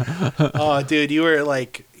 Oh, dude, you were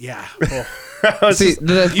like, yeah. Oh. I was See,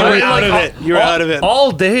 just- You were I mean, out like, of it. You were out of it.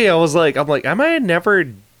 all day. I was like, am I never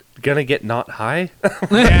gonna get not high?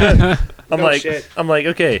 Yeah. I'm No like, shit.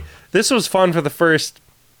 okay, this was fun for the first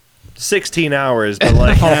 16 hours, but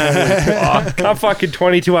like, I'm fucking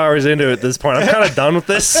 22 hours into it at this point. I'm kind of done with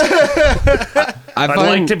this. I I'd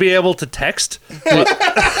find like to be able to text.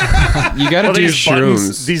 you got to do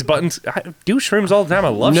shrooms. These buttons. I do shrooms all the time. I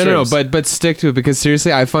love No, shrooms. but stick to it because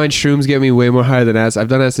seriously, I find shrooms get me way more high than acid. I've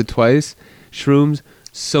done acid twice. Shrooms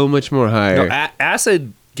so much more higher. No,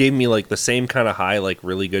 acid gave me like the same kind of high like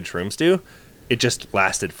really good shrooms do. It just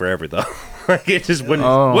lasted forever though. Like it just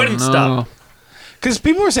wouldn't stop. Because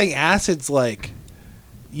people were saying acid's like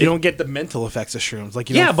you don't get the mental effects of shrooms. Like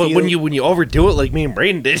you Yeah, don't but feel- when you overdo it like me and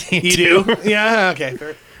Breydon did, you do. Yeah, okay.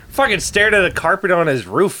 Fair. Fucking stared at a carpet on his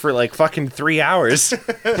roof for like fucking 3 hours. That's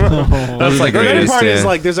like The better greatest, part yeah. is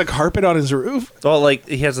like there's a carpet on his roof. Well, like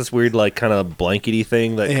he has this weird like kind of blankety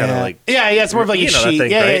thing that kind of like yeah, it's more of like a you know that sheet.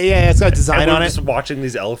 thing, yeah, right? yeah, it's got a design and on we're it. just watching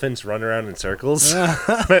these elephants run around in circles.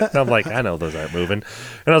 And I'm like, I know those aren't moving.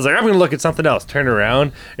 And I was like, I'm gonna look at something else. Turn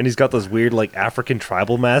around, and he's got those weird like African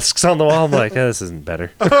tribal masks on the wall. I'm like, this isn't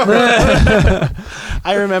better. I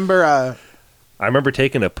remember. I remember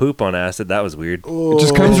taking a poop on acid. That was weird. It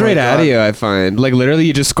just comes right out of you, I find. Like, literally,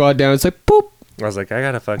 you just squat down. It's like, boop. I was like, I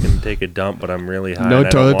gotta fucking take a dump, but I'm really high. No and I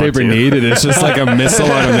don't toilet want paper to. needed. It's just like a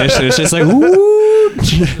missile on a mission. It's just like, woo.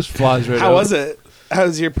 Just flies right How out. was it? How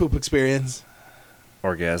was your poop experience?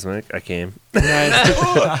 Orgasmic. I came.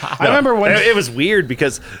 I remember when it was weird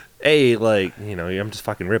because like I'm just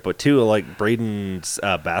fucking ripped, but two like Breydon's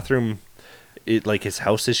bathroom. It like his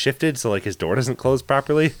house is shifted, so like his door doesn't close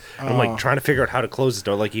properly. And I'm like trying to figure out how to close his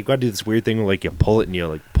door. Like you got to do this weird thing where like you pull it and you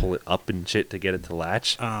like pull it up and shit to get it to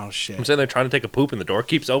latch. Oh shit! I'm sitting there trying to take a poop and the door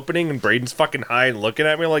keeps opening and Breydon's fucking high and looking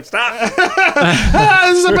at me like, stop!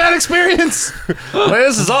 This is a bad experience. Like,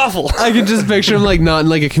 this is awful. I can just picture him, like, not in,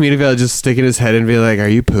 like, a community village, just sticking his head and be like, are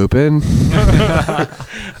you pooping?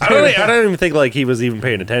 I don't even think like he was even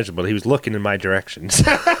paying attention, but he was looking in my direction.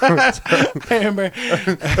 I remember.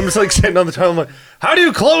 I'm just like sitting on the toilet. I'm like, how do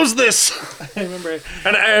you close this? I remember.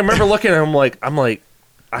 And I remember looking at him like, I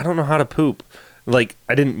don't know how to poop. Like,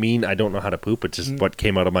 I didn't mean I don't know how to poop. It's just what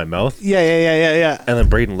came out of my mouth. Yeah. And then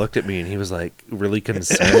Breydon looked at me and he was like really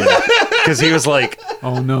concerned because he was like,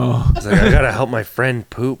 Oh no. I gotta help my friend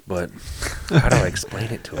poop, but how do I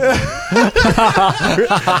explain it to him?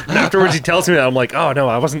 And afterwards he tells me that I'm like, oh no,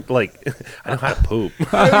 I wasn't like, I know how to poop.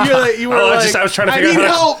 You were I was trying to figure out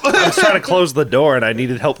help. I was trying to close the door and I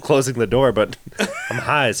needed help closing the door, but I'm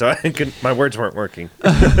high, so my words weren't working.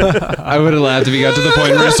 I would have laughed if he got to the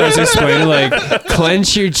point where he starts explaining, like,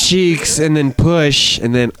 clench your cheeks and then push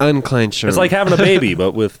and then unclench them. It's like having a baby,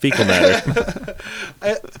 but with fecal matter.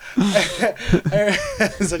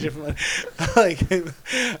 Such a fun. Like,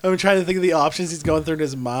 I'm trying to think of the options he's going through in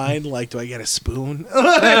his mind. Like, do I get a spoon? Should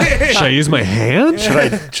I use my hand?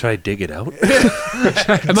 Should I dig it out?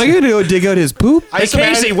 Am I going to go dig out his poop? Hey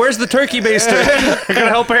Casey, where's the turkey baster? I gotta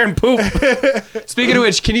help Aaron poop. Speaking of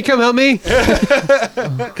which, can you come help me?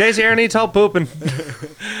 Casey, Aaron needs help pooping.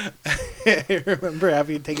 I remember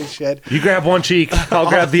having to take a shit. You grab one cheek, I'll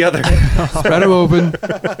grab the other. Spread him open.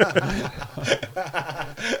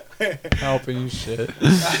 Helping you shit.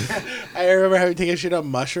 I remember having to take a shit on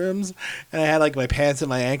mushrooms, and I had like my pants and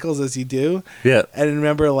my ankles, as you do. Yeah. And I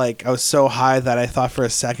remember like I was so high that I thought for a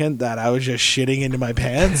second that I was just shitting into my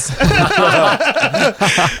pants. That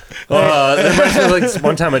reminds me of, like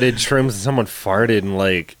one time I did shrooms and someone farted and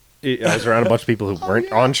like I was around a bunch of people who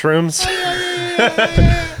weren't on shrooms.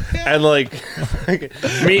 And like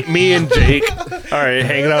me and Jake, all right,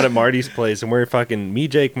 hanging out at Marty's place, and we're fucking me,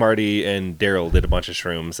 Jake, Marty, and Daryl did a bunch of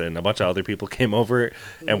shrooms, and a bunch of other people came over,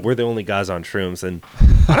 and we're the only guys on shrooms. And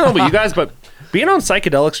I don't know about you guys, but being on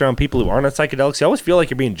psychedelics around people who aren't on psychedelics, you always feel like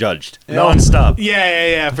you're being judged nonstop.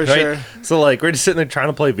 Yeah, for Right? sure. So like we're just sitting there trying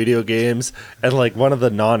to play video games, and like one of the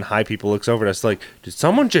non-high people looks over at us like, did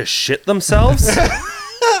someone just shit themselves?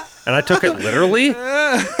 And I took it literally,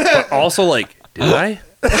 but also like, did I?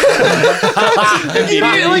 You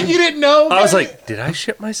didn't know. I was like, did I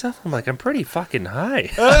shit myself? I'm like, I'm pretty fucking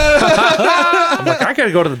high. I'm like, I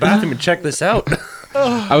gotta go to the bathroom and check this out.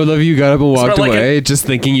 I would love if you got up and walked like away just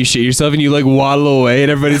thinking you shit yourself and you like waddle away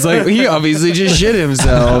and everybody's like, he obviously just shit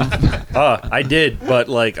himself. I did, but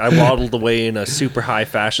like I waddled away in a super high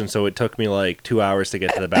fashion, so it took me like 2 hours to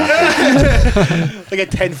get to the bathroom. Like a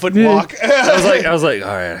 10-foot walk. I was like, all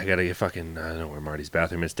right, I gotta get fucking, I don't know where Marty's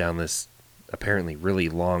bathroom is, down this apparently really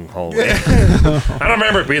long hallway. I don't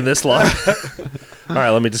remember it being this long. All right,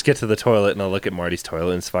 let me just get to the toilet, and I'll look at Marty's toilet,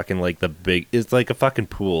 and it's fucking like it's like a fucking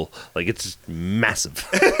pool. Like, it's just massive.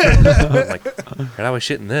 I'm like, how do I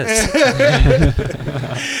shit in this?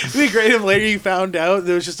 It'd be great if later you found out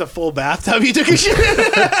there was just a full bathtub you took a shit in.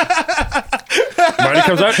 Marty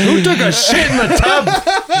comes out, who took a shit in the tub?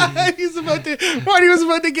 Marty was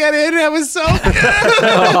about to get in, and I was so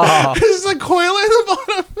There's a coil in the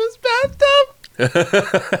bottom of his bathtub.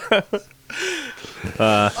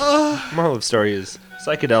 Moral of the story is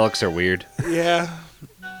psychedelics are weird. Yeah.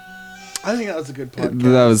 I think that was a good podcast.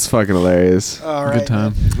 That was fucking hilarious. All right. Good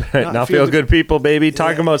time. Now feel good, people, baby.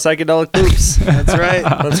 Talking about psychedelic poops. That's right.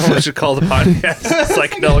 That's what we should call the podcast.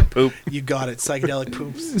 Psychedelic poop. You got it. Psychedelic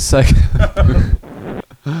poops.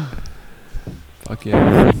 Fuck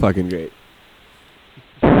yeah. Fucking great.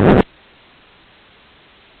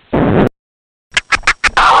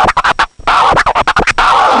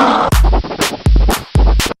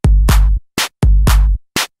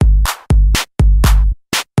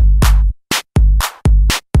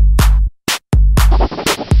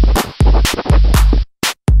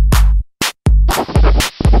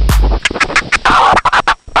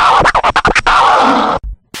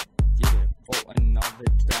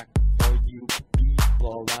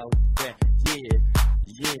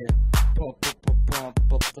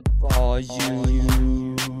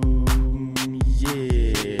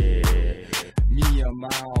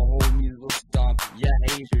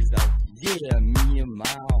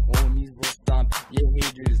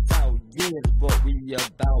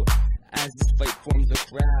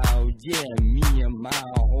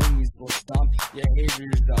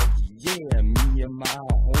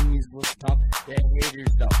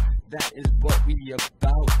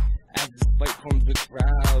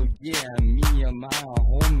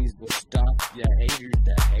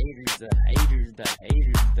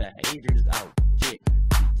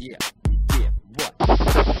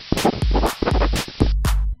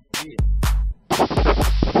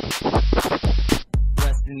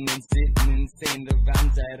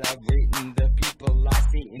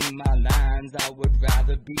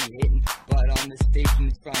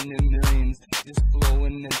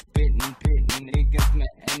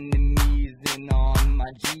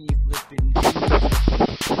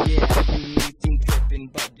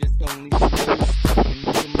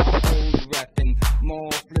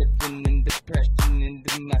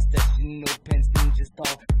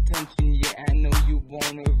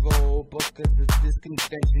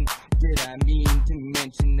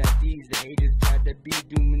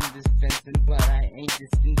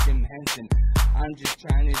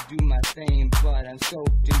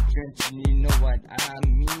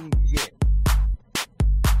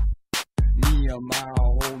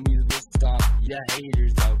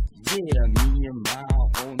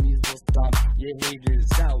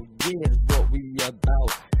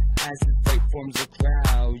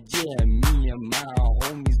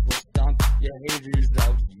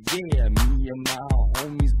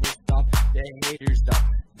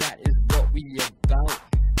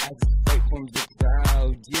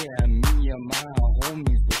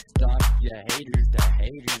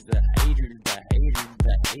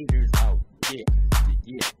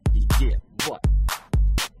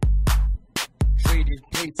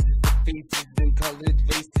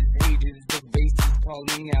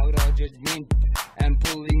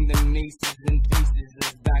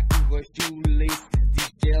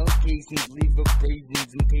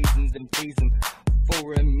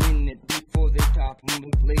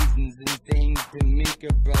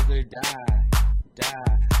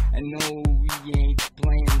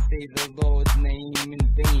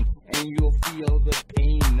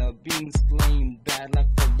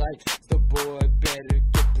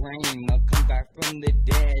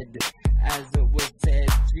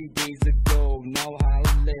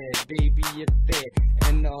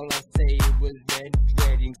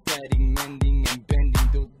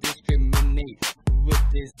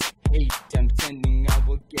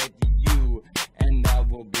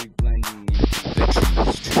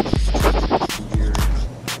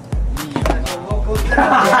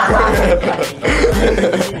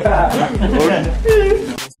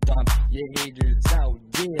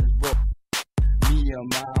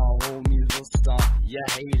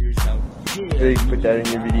 Put that in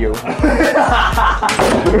your video.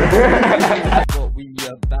 What we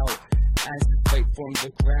about as the fight forms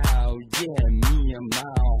a crowd. Yeah, me and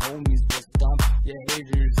my homies will stomp your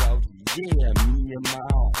haters out. Yeah, me and my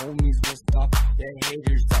homies will stomp your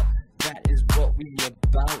haters out. That is what we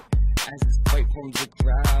about as this fight forms a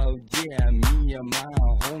crowd. Yeah, me